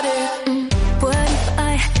got it. What if I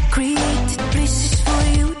created places for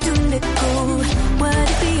you to let go? What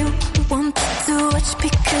if you wanted to watch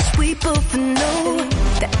because we both know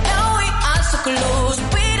that now we are so close,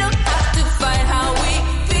 we don't have to fight how we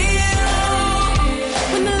feel.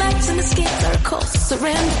 When the lights and the skates are cold,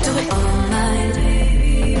 surrender to it all night,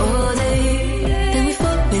 all day. Then we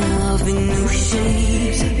fall in love in new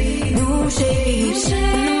shapes, new shapes.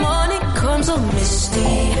 When the morning comes all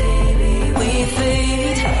misty, we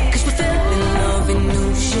fade, 'cause we fell in love in new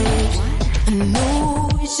shapes, new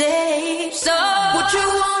shapes. So what you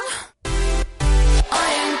want? I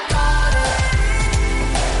ain't got it.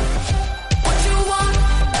 What you want?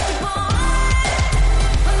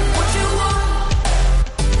 What you want?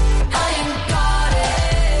 I ain't got it.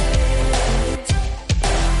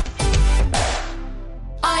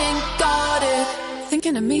 I ain't got it.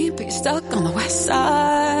 thinking of me, but you're stuck on the west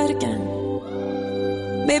side again.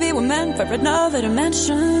 Maybe we're meant for another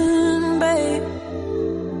dimension, babe.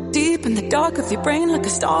 Deep in the dark of your brain like a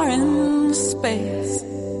star in space.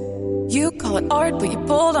 You call it art, but you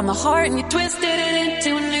pulled on my heart and you twisted it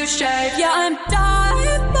into a new shape. Yeah, I'm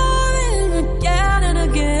diving again and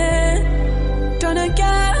again, trying to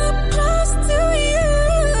get up close to you.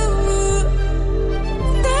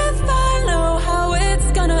 If I know how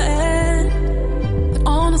it's gonna end, but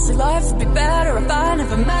honestly, life would be better if I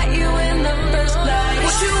never met you in the first place.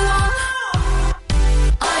 What you want?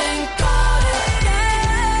 I ain't got it.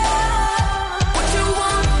 What you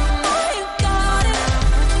want? I ain't got it.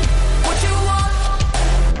 What you want?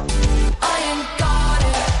 I ain't got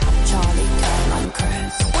it. Charlie, Caroline,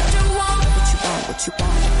 Chris. What you want? What you want? What you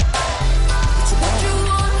want? What you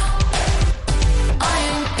want? I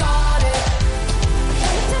ain't got it.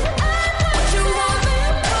 What you want?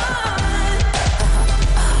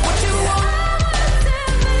 What you want?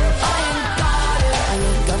 I ain't got it. I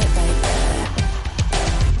ain't got it, baby.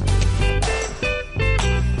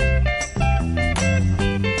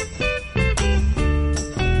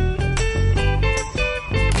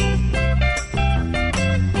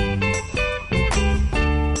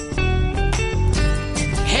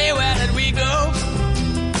 Hey, where did we go?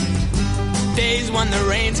 Days when the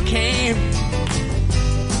rains came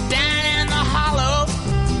down in the hollow,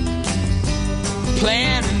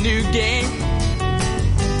 playing a new game,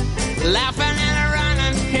 laughing and a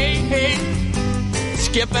running, hey, hey,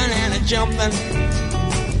 skipping and a jumping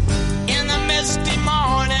in the misty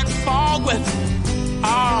morning fog with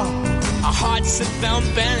all our hearts a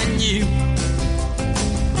thumping, and you,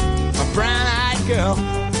 a brown-eyed girl.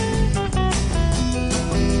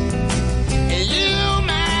 You,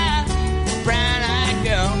 my brown-eyed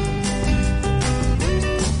girl.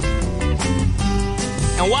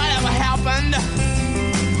 And whatever happened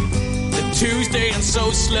to Tuesday and so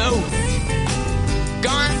slow.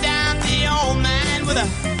 Going down the old man with a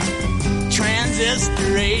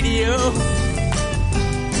transistor radio.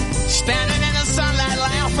 Standing in the sunlight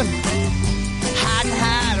laughing, hiding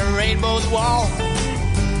behind a rainbow's wall.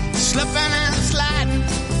 Slipping and sliding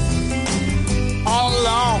all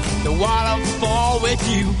along the waterfall with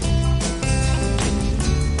you,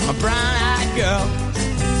 my brown-eyed girl.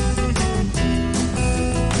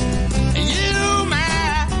 You,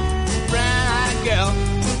 my brown-eyed girl.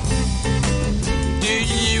 Do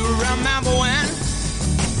you remember when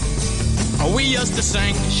we used to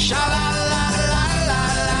sing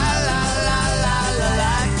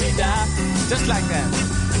sha-la-la-la-la-la-la-la-la-la-la-la-la-la, just like that?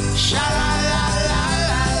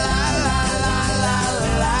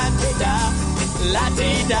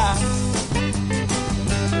 Sha-la-la-la-la-la-la-la-la-la-la-la-la-la.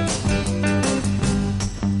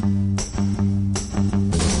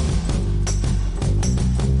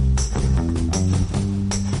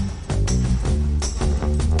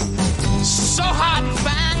 So hard to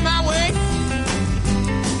find my way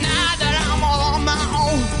now that I'm all on my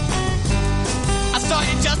own. I saw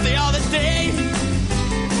you just the other day.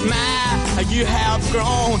 My, you have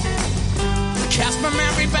grown. Cast my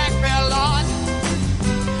memory back there, Lord.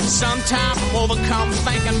 Sometimes I'm overcome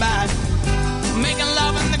thinking about making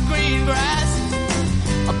love in the green grass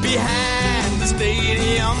behind the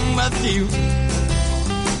stadium with you,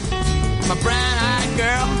 my brown-eyed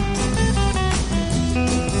girl.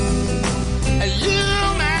 You,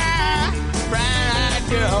 my brown-eyed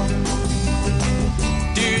girl.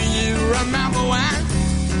 Do you remember when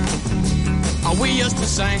we used to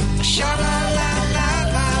sing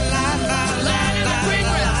sha-la-la-la-la-la-la-la in the green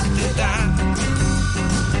grass?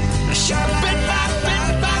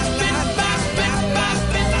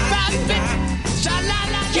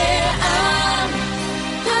 Yeah, I'm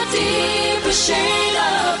a deeper shade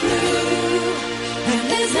of blue, and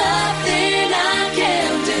there's nothing I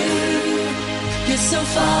can do. You're so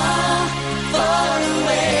far, far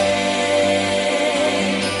away.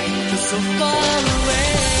 You're so far away.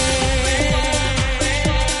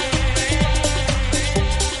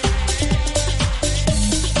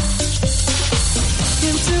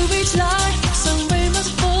 Into each life, some rain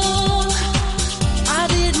must fall. I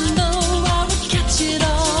didn't know I would catch it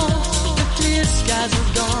all. The clear skies are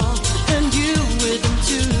gone, and you with them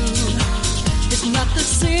too. It's not the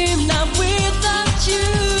same now without you.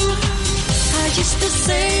 I used to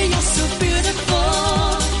say you're so beautiful,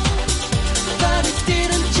 but it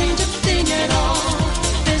didn't change a thing at all.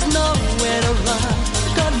 There's nowhere to run,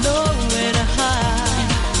 got nowhere to hide.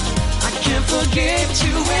 I can't forget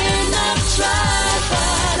you when I've tried,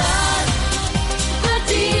 but I'm a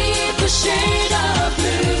deeper shade of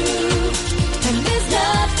blue, and there's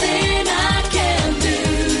nothing I can do.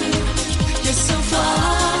 You're so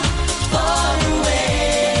far, far away.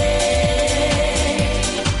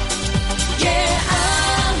 Yeah,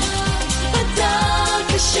 I'm a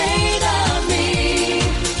darker shade of me,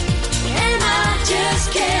 and I just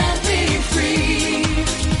can't be free.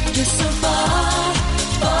 You're so far,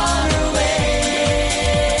 far away.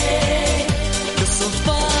 You're so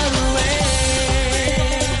far away.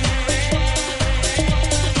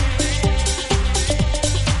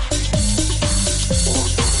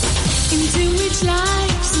 Into each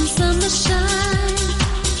life, some summer shine.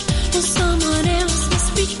 Well, someone else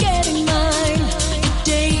must be getting mine. The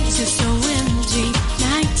days are so empty,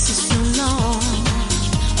 nights are so long.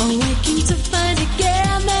 Awaking to find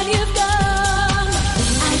again that you've gone.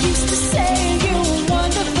 I used to say you were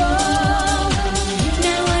wonderful.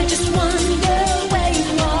 Now I just wonder where you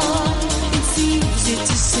are. It's easy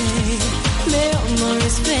to say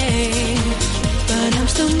memories fade, but I'm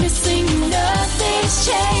still missing. Nothing's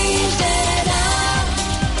changed, and I'm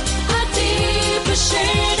a deep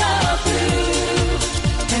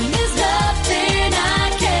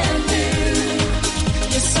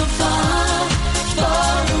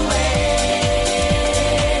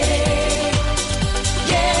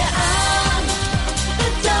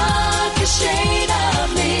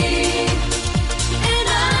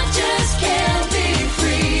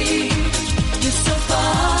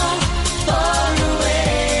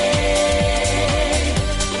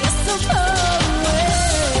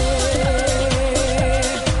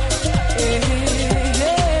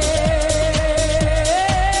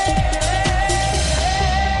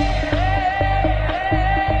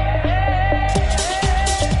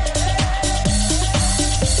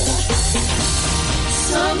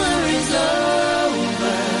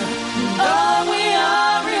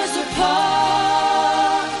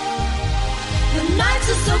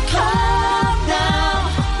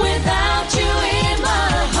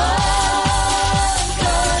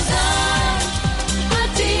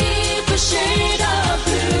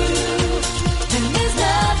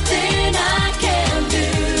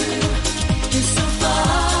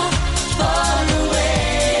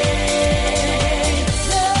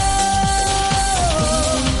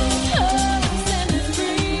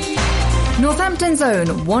Northampton's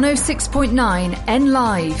own 106.9 N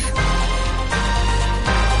Live.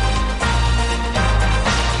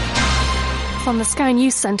 From the Sky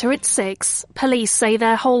News Centre at 6, police say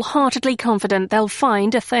they're wholeheartedly confident they'll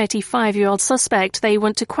find a 35-year-old suspect they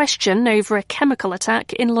want to question over a chemical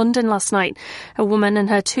attack in London last night. A woman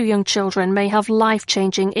and her 2 young children may have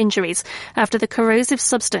life-changing injuries after the corrosive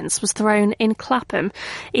substance was thrown in Clapham.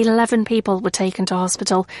 11 people were taken to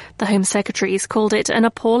hospital. The Home Secretary's called it an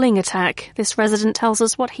appalling attack. This resident tells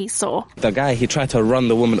us what he saw. The guy, he tried to run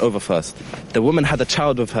the woman over first. The woman had a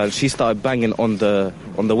child with her and she started banging on the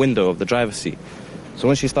window of the driver's seat. So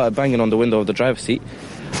when she started banging on the window of the driver's seat,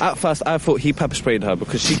 at first I thought he pepper sprayed her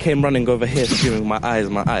because she came running over here screaming, "My eyes,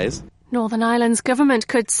 my eyes." Northern Ireland's government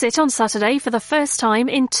could sit on Saturday for the first time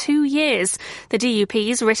in 2 years. The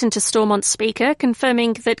DUP's written to Stormont's Speaker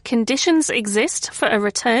confirming that conditions exist for a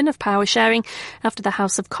return of power sharing after the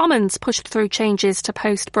House of Commons pushed through changes to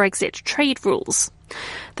post-Brexit trade rules.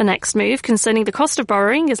 The next move concerning the cost of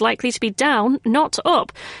borrowing is likely to be down, not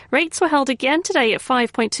up. Rates were held again today at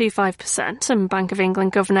 5.25%, and Bank of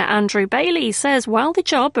England Governor Andrew Bailey says while the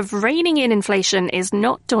job of reining in inflation is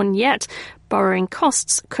not done yet, borrowing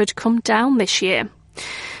costs could come down this year.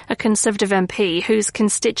 A Conservative MP whose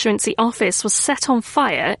constituency office was set on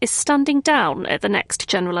fire is standing down at the next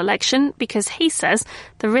general election because he says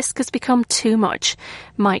the risk has become too much.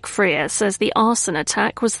 Mike Freer says the arson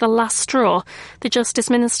attack was the last straw. The Justice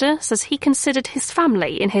Minister says he considered his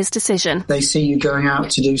family in his decision. They see you going out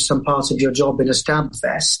to do some part of your job in a stab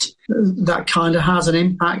vest. That kind of has an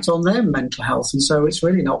impact on their mental health, and so it's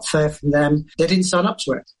really not fair from them. They didn't sign up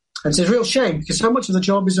to it. And it's a real shame because so much of the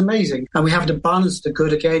job is amazing and we have to balance the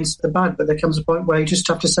good against the bad, but there comes a point where you just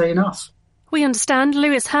have to say enough. We understand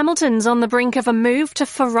Lewis Hamilton's on the brink of a move to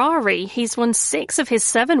Ferrari. He's won 6 of his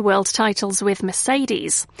 7 world titles with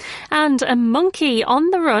Mercedes. And a monkey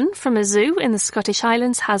on the run from a zoo in the Scottish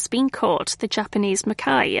Highlands has been caught. The Japanese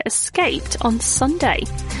macaque escaped on Sunday.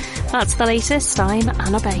 That's the latest. I'm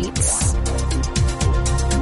Anna Bates.